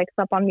mom checks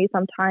up on me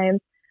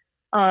sometimes.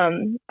 I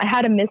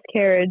had a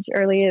miscarriage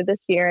earlier this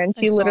year, and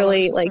she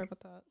literally like,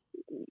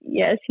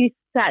 she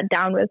sat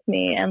down with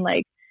me and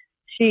like,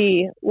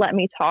 she let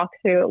me talk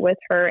through it with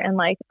her. And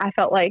like, I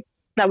felt like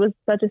that was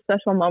such a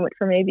special moment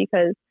for me,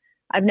 because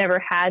I've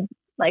never had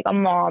like a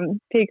mom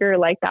figure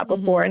like that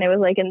before. And it was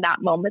like in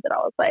that moment that I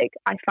was like,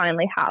 I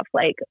finally have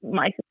like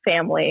my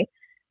family.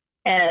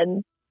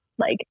 And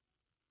like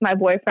my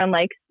boyfriend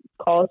like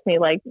calls me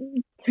like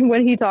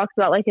when he talks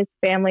about like his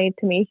family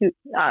to me, he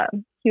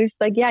was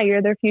like, yeah,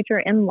 you're their future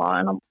in-law,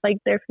 and I'm like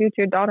their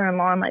future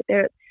daughter-in-law, and like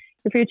they're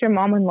your future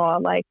mom-in-law,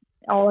 like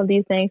all of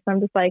these things. So I'm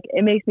just like,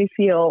 it makes me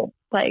feel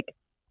like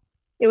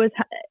it was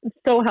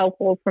so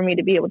helpful for me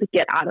to be able to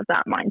get out of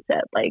that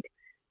mindset. Like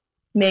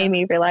made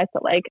me realize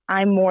that like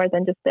I'm more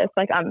than just this,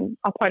 like I'm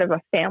a part of a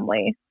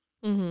family.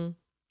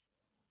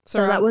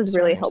 So that was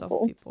really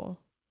helpful.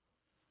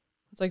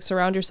 It's like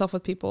surround yourself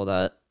with people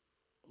that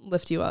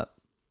lift you up.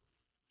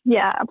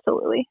 Yeah,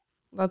 absolutely.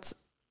 That's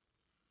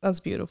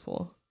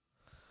beautiful.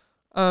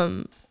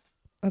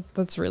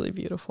 That's really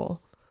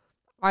beautiful.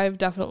 I've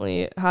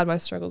definitely had my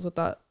struggles with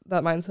that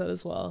mindset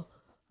as well.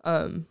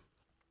 And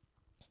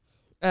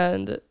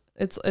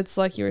it's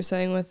like you were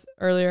saying with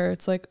earlier,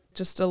 it's like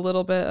just a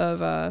little bit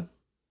of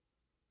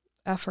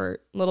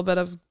effort, a little bit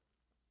of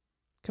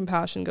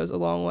compassion goes a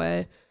long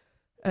way.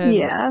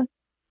 And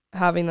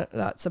having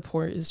that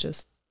support is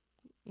just,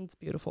 it's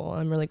beautiful.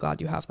 I'm really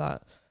glad you have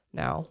that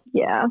now.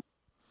 Yeah,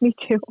 me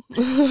too.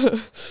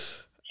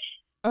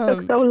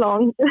 Took so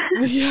long.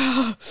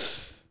 Yeah.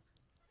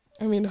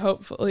 I mean,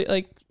 hopefully,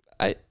 like,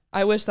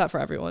 I wish that for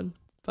everyone,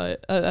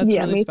 but that's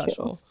really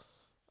special.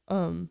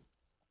 Too.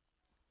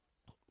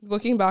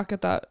 Looking back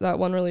at that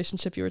one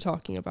relationship you were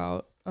talking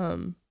about,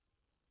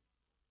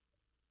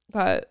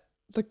 that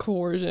the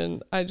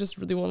coercion, I just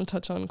really want to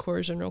touch on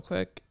coercion real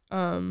quick.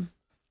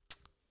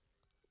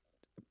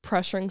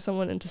 pressuring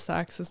someone into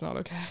sex is not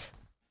okay.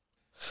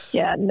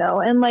 Yeah, no.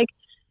 And like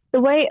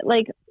the way,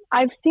 like,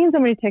 I've seen so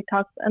many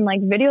TikToks and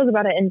like videos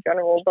about it in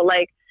general, but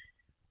like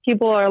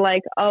people are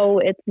like, oh,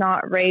 it's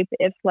not rape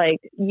if like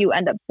you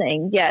end up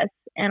saying yes.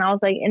 And I was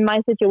like, in my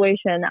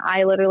situation,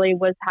 I literally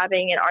was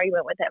having an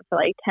argument with him for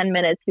like 10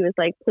 minutes. He was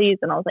like, please.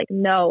 And I was like,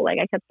 no. Like,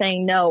 I kept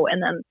saying no.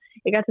 And then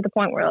it got to the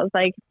point where I was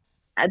like,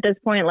 at this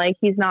point, like,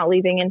 he's not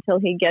leaving until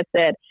he gets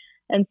it.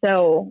 And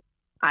so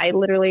I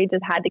literally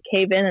just had to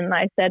cave in and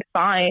I said,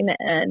 fine.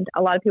 And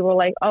a lot of people were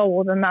like, oh,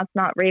 well, then that's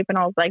not rape. And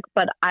I was like,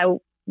 but I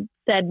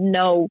said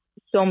no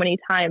so many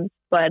times.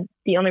 But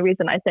the only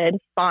reason I said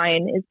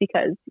fine is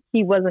because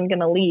he wasn't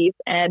going to leave.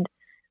 And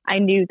I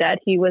knew that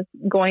he was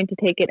going to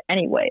take it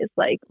anyways.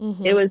 Like,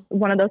 it was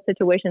one of those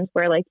situations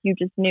where like you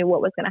just knew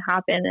what was going to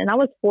happen. And I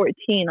was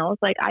 14. I was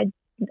like,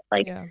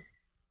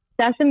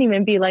 that shouldn't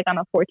even be like on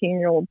a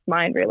 14-year-old's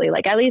mind, really.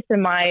 Like, at least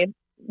in my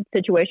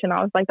situation,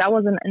 I was like, that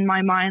wasn't in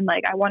my mind.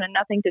 Like, I wanted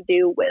nothing to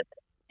do with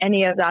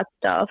any of that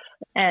stuff.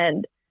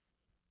 And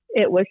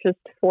it was just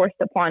forced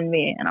upon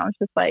me. And I was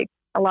just like,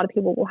 a lot of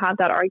people will have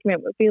that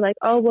argument, would be like,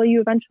 oh, well,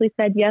 you eventually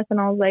said yes. And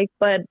I was like,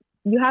 but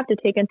you have to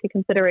take into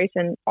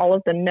consideration all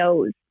of the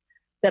no's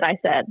that I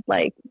said.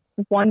 Like,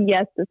 one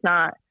yes does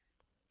not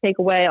take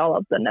away all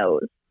of the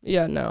no's.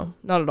 Yeah, no,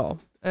 not at all.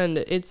 And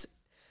it's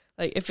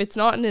like, if it's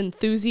not an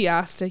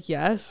enthusiastic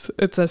yes,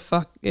 it's a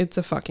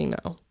fucking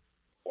no.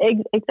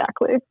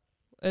 Exactly.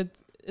 And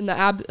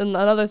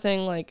another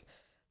thing, like,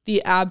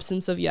 the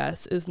absence of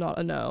yes is not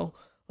a no.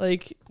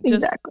 Like,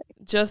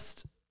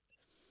 just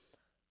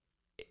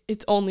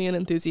it's only an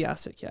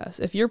enthusiastic yes.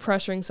 If you're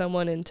pressuring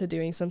someone into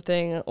doing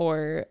something,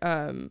 or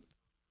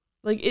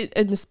like it,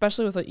 and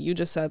especially with what you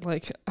just said,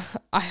 like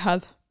I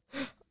had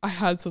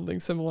something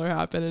similar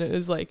happen, and it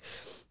was like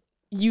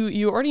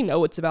you already know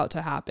what's about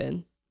to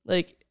happen.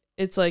 Like,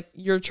 it's like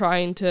you're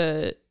trying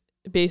to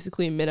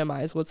basically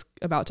minimize what's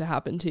about to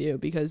happen to you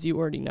because you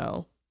already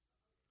know.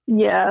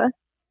 Yeah.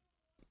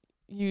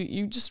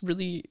 You just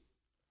really,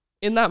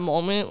 in that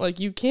moment, like,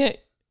 you can't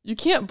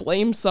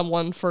blame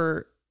someone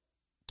for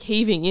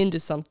caving into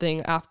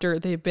something after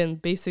they've been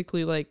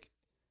basically like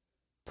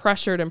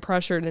pressured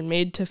and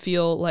made to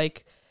feel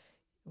like,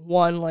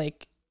 one,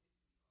 like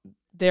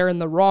they're in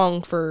the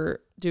wrong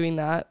for doing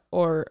that,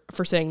 or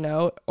for saying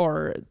no,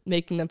 or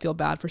making them feel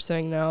bad for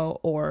saying no,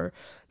 or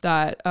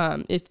that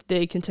if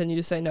they continue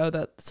to say no,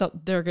 that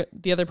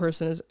the other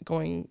person is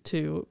going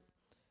to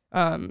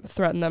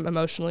threaten them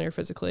emotionally or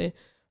physically.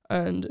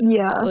 And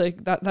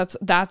like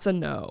that's a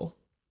no.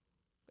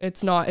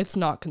 It's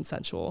not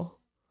consensual.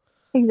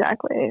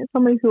 Exactly. So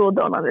many people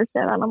don't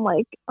understand that. I'm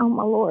like, oh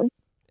my Lord.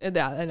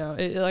 Yeah, I know.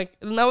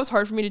 And that was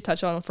hard for me to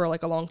touch on for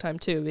like a long time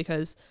too,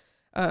 because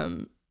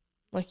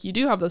like, you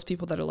do have those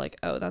people that are like,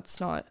 oh, that's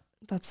not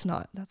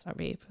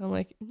rape. I'm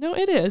like, no,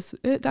 it is.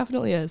 It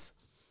definitely is.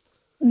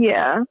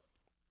 Yeah.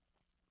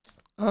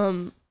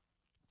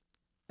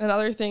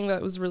 Another thing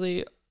that was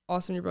really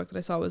awesome in your book that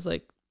I saw was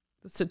like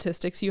the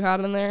statistics you had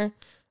in there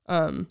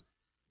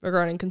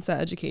regarding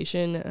consent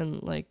education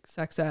and like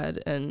sex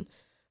ed, and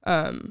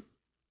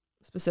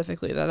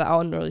specifically that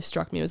one really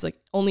struck me. It was like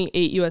only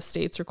 8 US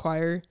states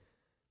require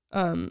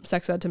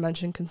sex ed to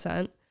mention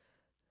consent.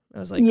 I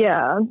was like,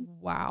 yeah,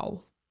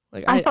 wow.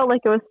 Like, I felt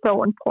like it was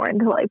so important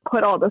to like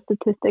put all the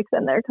statistics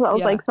in there, because I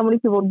was like, so many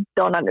people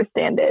don't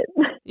understand it.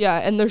 Yeah,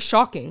 and they're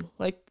shocking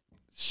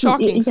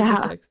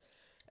statistics.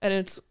 And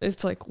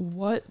it's like,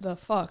 what the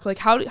fuck? Like,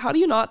 how do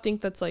you not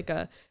think that's like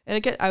I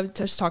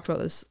just talked about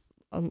this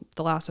on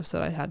the last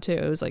episode I had too.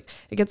 It was like,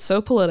 it gets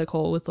so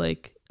political with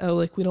like, oh,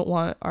 like, we don't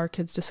want our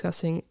kids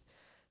discussing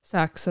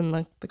sex in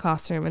like the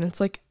classroom. And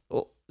it's like,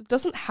 well, it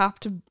doesn't have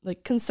to,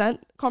 like,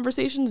 consent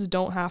conversations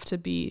don't have to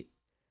be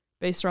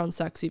based around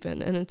sex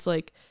even. And it's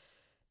like,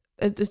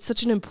 it's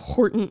such an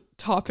important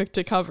topic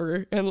to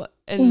cover. And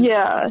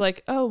it's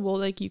like, oh, well,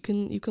 like, you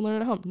can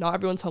learn at home. Not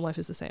everyone's home life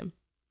is the same.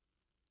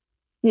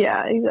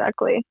 Yeah,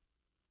 exactly.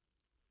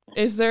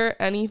 Is there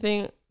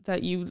anything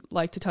that you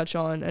like to touch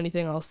on?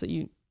 Anything else that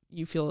you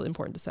feel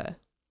important to say?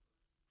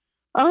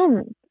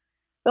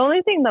 The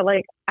only thing that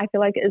like I feel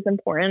like is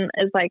important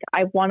is like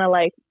I want to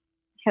like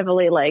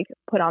heavily like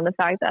put on the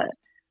fact that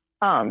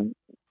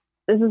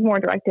this is more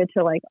directed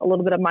to like a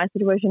little bit of my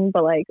situation,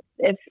 but like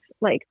if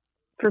like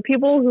for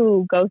people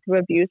who go through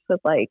abuse with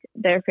like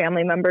their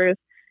family members,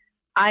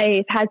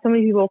 I've had so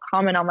many people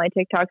comment on my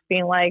TikToks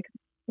being like,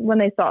 when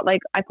they saw,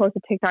 like, I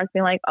posted TikToks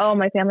being like, oh,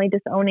 my family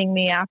disowning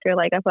me after,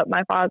 like, I put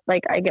my father,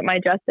 like, I get my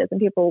justice, and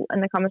people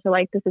in the comments are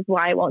like, this is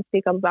why I won't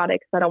speak up about it,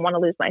 because I don't want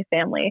to lose my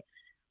family.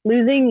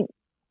 Losing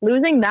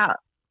that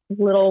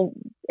little,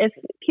 if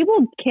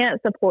people can't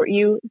support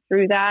you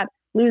through that,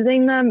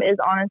 losing them is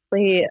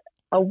honestly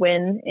a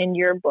win in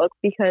your book,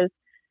 because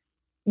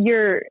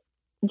your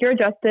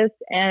justice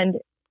and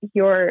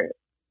your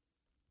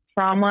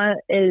trauma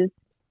is,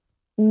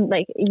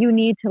 like, you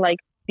need to, like,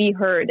 be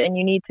heard, and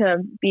you need to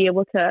be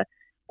able to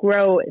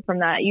grow from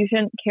that. You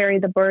shouldn't carry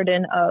the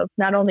burden of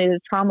not only the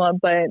trauma,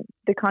 but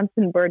the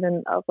constant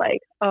burden of like,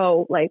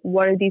 oh, like,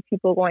 what are these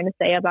people going to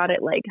say about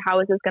it? Like,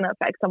 how is this going to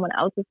affect someone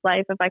else's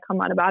life if I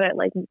come out about it?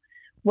 Like,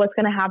 what's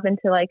going to happen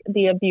to like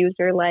the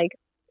abuser? Like,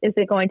 is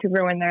it going to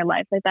ruin their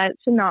life? Like, that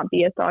should not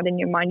be a thought in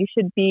your mind. You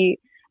should be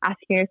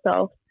asking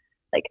yourself,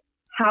 like,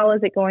 how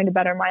is it going to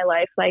better my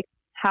life? Like,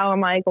 how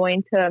am I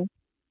going to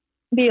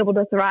be able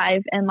to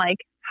thrive? And like,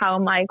 how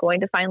am I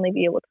going to finally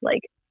be able to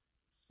like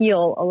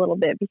heal a little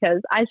bit?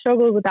 Because I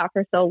struggled with that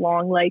for so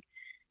long, like,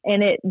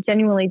 and it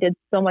genuinely did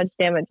so much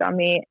damage on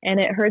me, and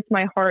it hurts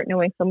my heart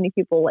knowing so many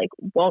people like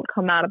won't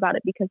come out about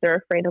it because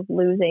they're afraid of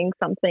losing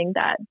something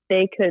that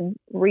they could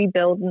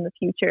rebuild in the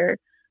future.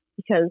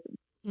 Because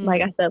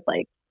like I said,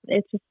 like,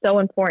 it's just so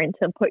important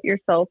to put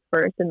yourself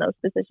first in those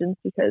positions,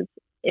 because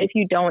if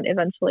you don't,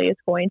 eventually it's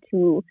going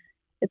to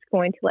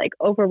like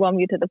overwhelm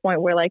you to the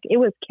point where like it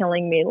was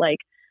killing me. Like,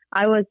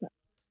 I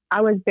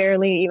was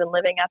barely even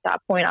living at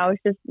that point. I was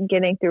just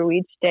getting through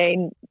each day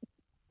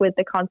with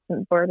the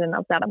constant burden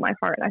of that on my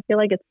heart. And I feel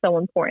like it's so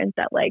important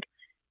that like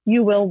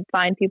you will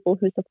find people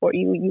who support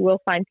you. You will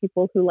find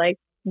people who like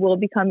will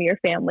become your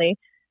family,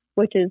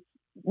 which is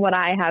what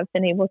I have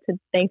been able to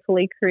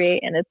thankfully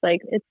create. And it's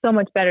like, it's so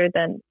much better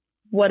than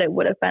what it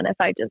would have been if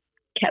I just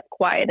kept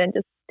quiet and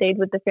just stayed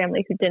with the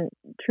family who didn't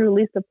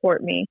truly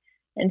support me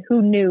and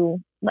who knew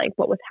like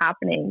what was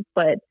happening,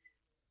 but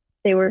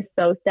they were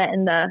so set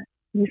in the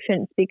you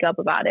shouldn't speak up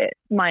about it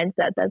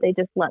mindset that they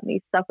just let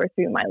me suffer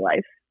through my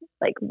life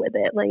like with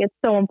it. Like, it's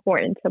so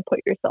important to put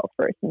yourself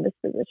first in this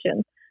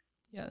position.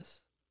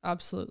 Yes,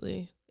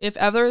 absolutely. If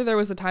ever there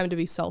was a time to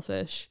be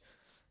selfish,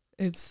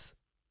 it's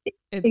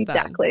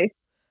exactly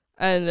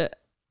then. And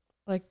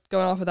like,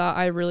 going off of that,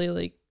 I really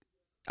like,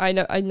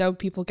 I know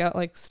people get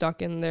like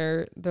stuck in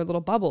their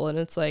little bubble, and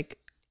it's like,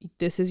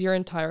 this is your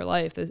entire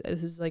life. This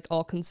is like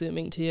all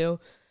consuming to you,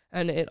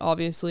 and it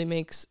obviously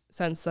makes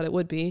sense that it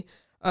would be.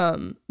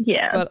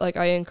 But like,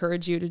 I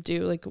encourage you to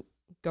do like,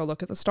 go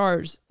look at the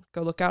stars,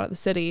 go look out at the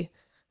city,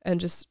 and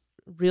just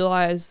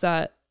realize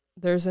that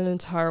there's an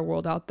entire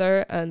world out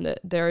there, and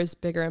there is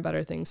bigger and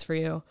better things for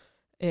you.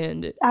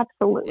 And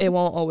absolutely, it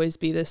won't always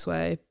be this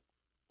way,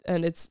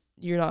 and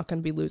you're not going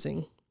to be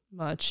losing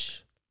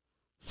much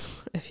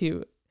if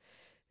you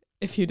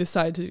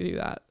decide to do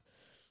that.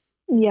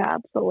 Yeah,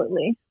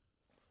 absolutely.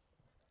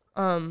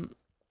 And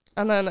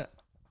then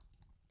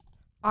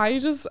I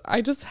just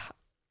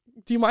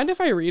do you mind if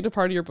I read a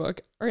part of your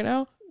book right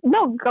now?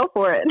 No, go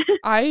for it.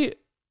 I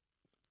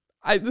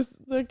just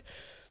like,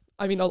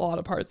 I mean, a lot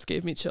of parts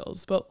gave me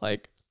chills, but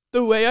like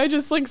the way I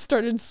just like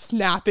started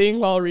snapping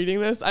while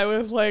reading this, I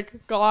was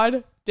like,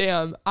 God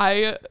damn,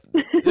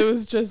 it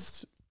was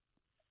just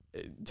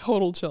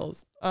total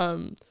chills.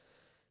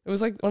 It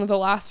was like one of the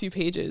last few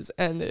pages,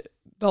 and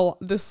the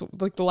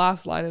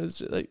last line, it was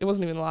just, like, it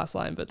wasn't even the last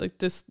line, but like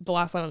the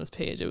last line on this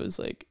page, it was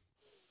like,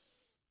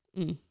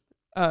 and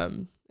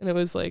it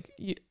was like,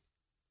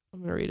 I'm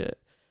gonna read it.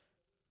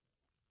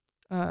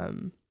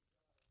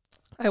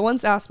 I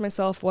once asked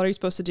myself, what are you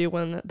supposed to do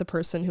when the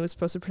person who is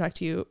supposed to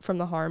protect you from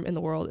the harm in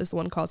the world is the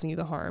one causing you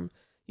the harm?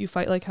 You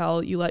fight like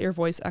hell. You let your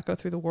voice echo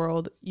through the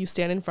world. You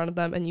stand in front of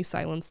them and you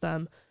silence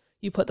them.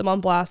 You put them on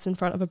blast in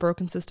front of a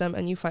broken system,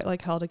 and you fight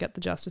like hell to get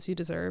the justice you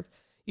deserve.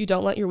 You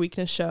don't let your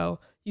weakness show.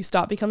 You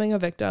stop becoming a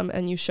victim,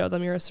 and you show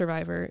them you're a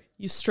survivor.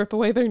 You strip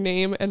away their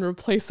name and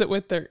replace it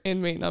with their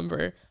inmate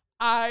number.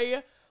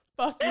 I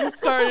fucking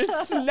started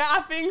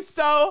snapping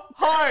so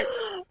hard.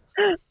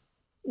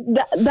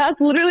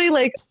 That's literally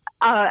like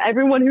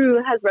everyone who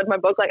has read my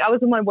book, like, I was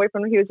with my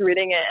boyfriend when he was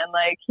reading it, and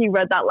like he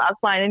read that last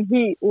line and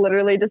he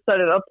literally just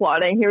started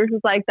applauding. He was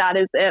just like, that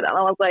is it. And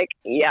I was like,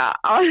 yeah.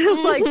 I was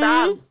just like,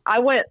 that I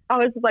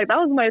was just like, that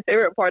was my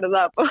favorite part of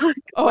that book.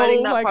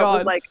 Oh my God,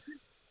 was like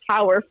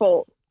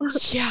powerful.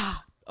 Yeah.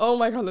 Oh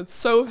my God, that's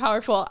so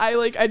powerful.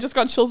 I just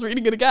got chills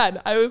reading it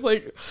again. I was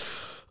like,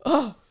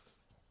 oh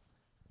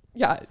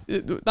yeah,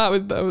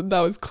 that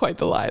was quite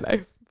the line.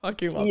 I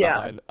fucking love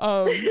that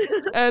line.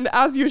 And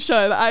as you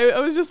should. I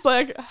was just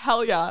like,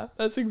 hell yeah,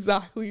 that's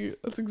exactly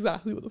what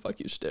the fuck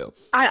you should do.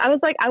 I was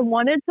like, I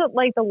wanted to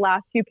like the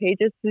last few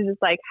pages to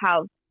just like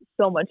have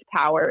so much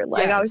power.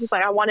 Like, yes. I was just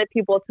like, I wanted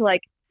people to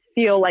like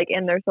feel like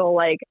in their soul,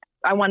 like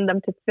I wanted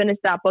them to finish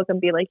that book and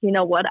be like, you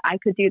know what, I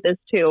could do this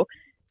too.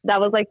 That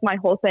was like my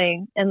whole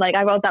thing. And like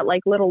I wrote that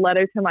like little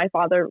letter to my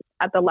father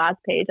at the last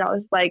page. I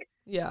was like,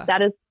 yeah,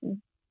 that is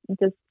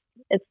just,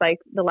 it's like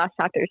the last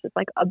chapter is just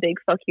like a big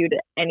fuck you to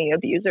any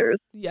abusers.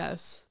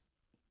 Yes,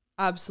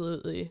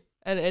 absolutely.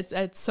 And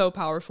it's so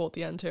powerful at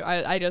the end too.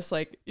 I just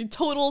like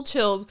total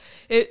chills.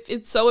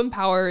 It's so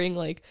empowering.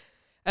 Like,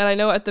 and I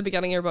know at the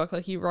beginning of your book,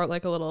 like you wrote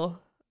like a little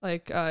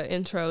like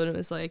intro, and it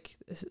was like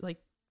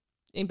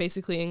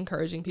basically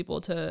encouraging people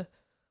to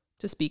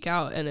speak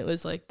out. And it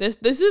was like, this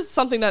is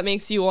something that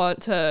makes you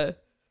want to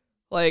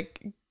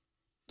like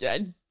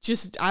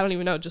just, I don't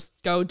even know, just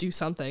go do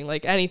something,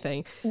 like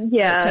anything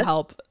to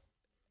help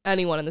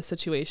anyone in this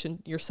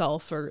situation,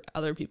 yourself or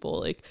other people.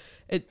 Like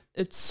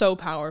it's so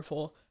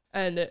powerful.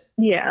 And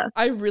yeah,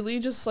 I really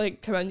just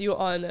like commend you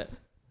on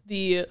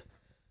the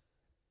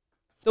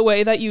the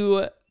way that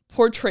you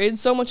portrayed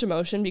so much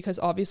emotion, because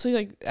obviously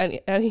like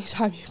any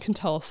time you can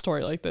tell a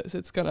story like this,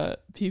 it's gonna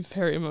be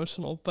very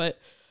emotional, but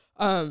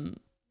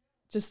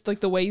just like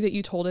the way that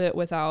you told it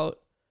without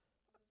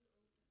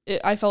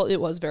it, I felt it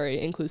was very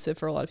inclusive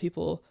for a lot of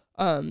people,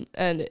 and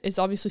it's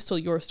obviously still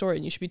your story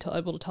and you should be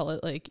able to tell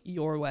it like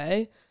your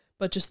way,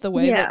 but just the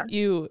way that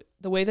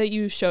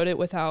you showed it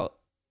without,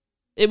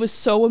 it was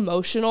so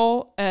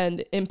emotional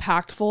and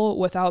impactful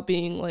without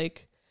being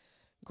like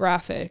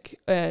graphic,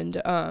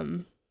 and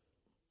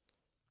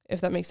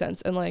if that makes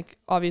sense, and like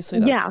obviously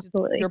that's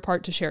your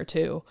part to share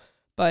too,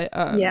 but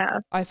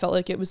I felt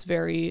like it was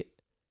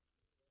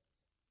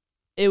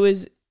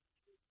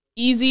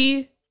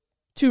easy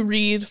to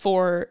read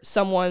for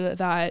someone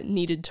that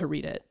needed to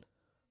read it.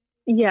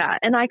 Yeah,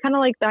 and I kind of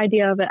like the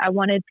idea of it. I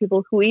wanted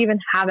people who even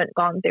haven't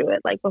gone through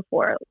it like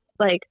before,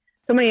 like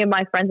so many of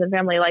my friends and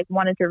family like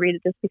wanted to read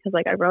it just because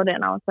like I wrote it,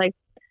 and I was like,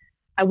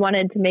 I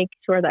wanted to make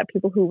sure that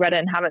people who read it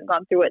and haven't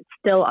gone through it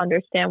still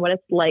understand what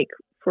it's like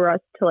for us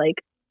to like,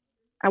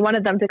 I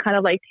wanted them to kind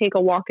of like take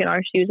a walk in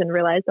our shoes and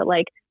realize that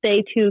like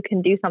they too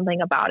can do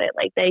something about it.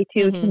 Like they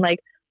too can like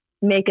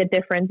make a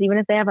difference, even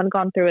if they haven't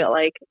gone through it.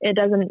 Like it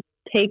doesn't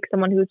take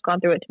someone who's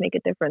gone through it to make a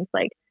difference.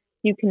 Like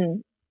you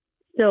can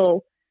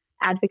still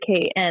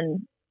advocate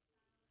and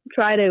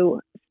try to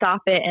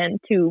stop it and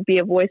to be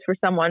a voice for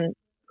someone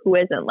who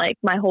isn't. Like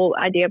my whole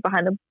idea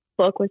behind the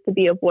book was to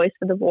be a voice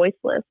for the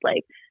voiceless,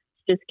 like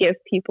just give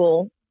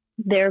people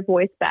their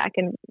voice back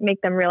and make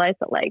them realize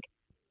that like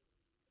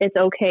it's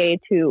okay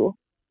to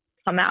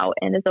come out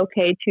and it's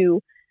okay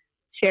to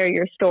share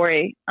your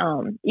story,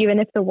 even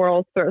if the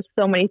world throws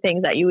so many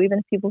things at you, even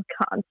if people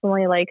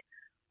constantly like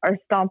are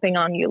stomping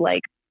on you,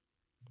 like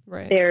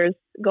there's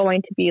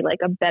going to be like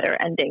a better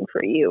ending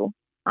for you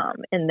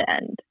in the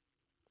end.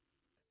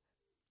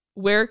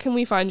 Where can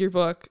we find your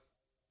book?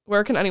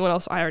 Where can anyone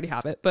else, I already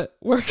have it, but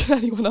where can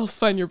anyone else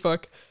find your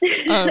book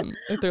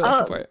if they're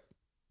looking for it?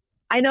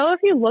 I know if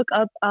you look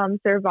up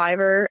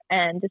Survivor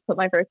and just put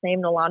my first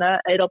name, Nolana,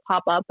 it'll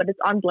pop up, but it's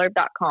on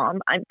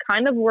blurb.com. I'm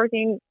kind of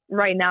working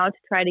right now to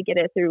try to get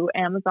it through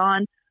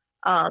Amazon,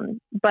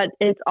 but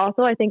it's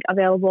also, I think,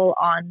 available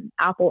on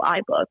Apple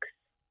iBooks.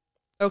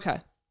 Okay,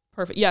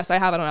 perfect. Yes, I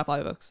have it on Apple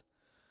iBooks.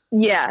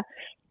 Yeah.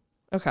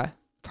 Okay,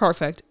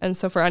 perfect. And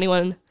so for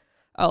anyone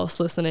else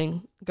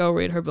listening, go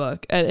read her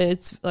book. And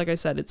it's, like I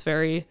said, it's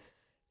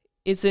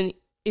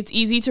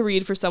easy to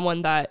read for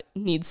someone that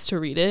needs to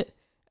read it.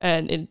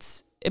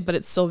 But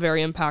it's still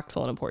very impactful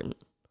and important.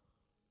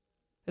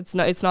 It's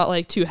not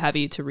like too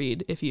heavy to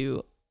read if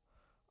you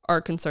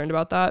are concerned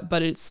about that,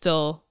 but it's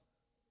still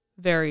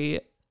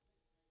very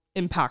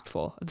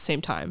impactful at the same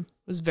time.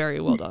 It was very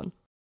well done.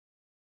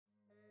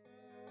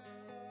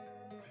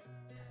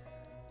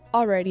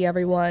 Alrighty,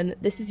 everyone.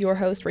 This is your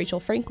host, Rachel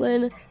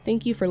Franklin.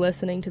 Thank you for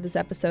listening to this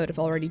episode of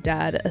Already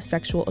Dead, a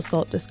sexual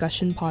assault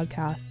discussion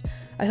podcast.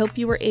 I hope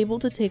you were able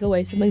to take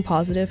away something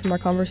positive from our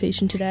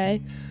conversation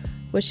today.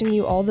 Wishing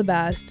you all the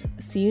best.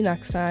 See you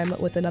next time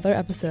with another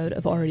episode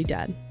of Already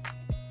Dead.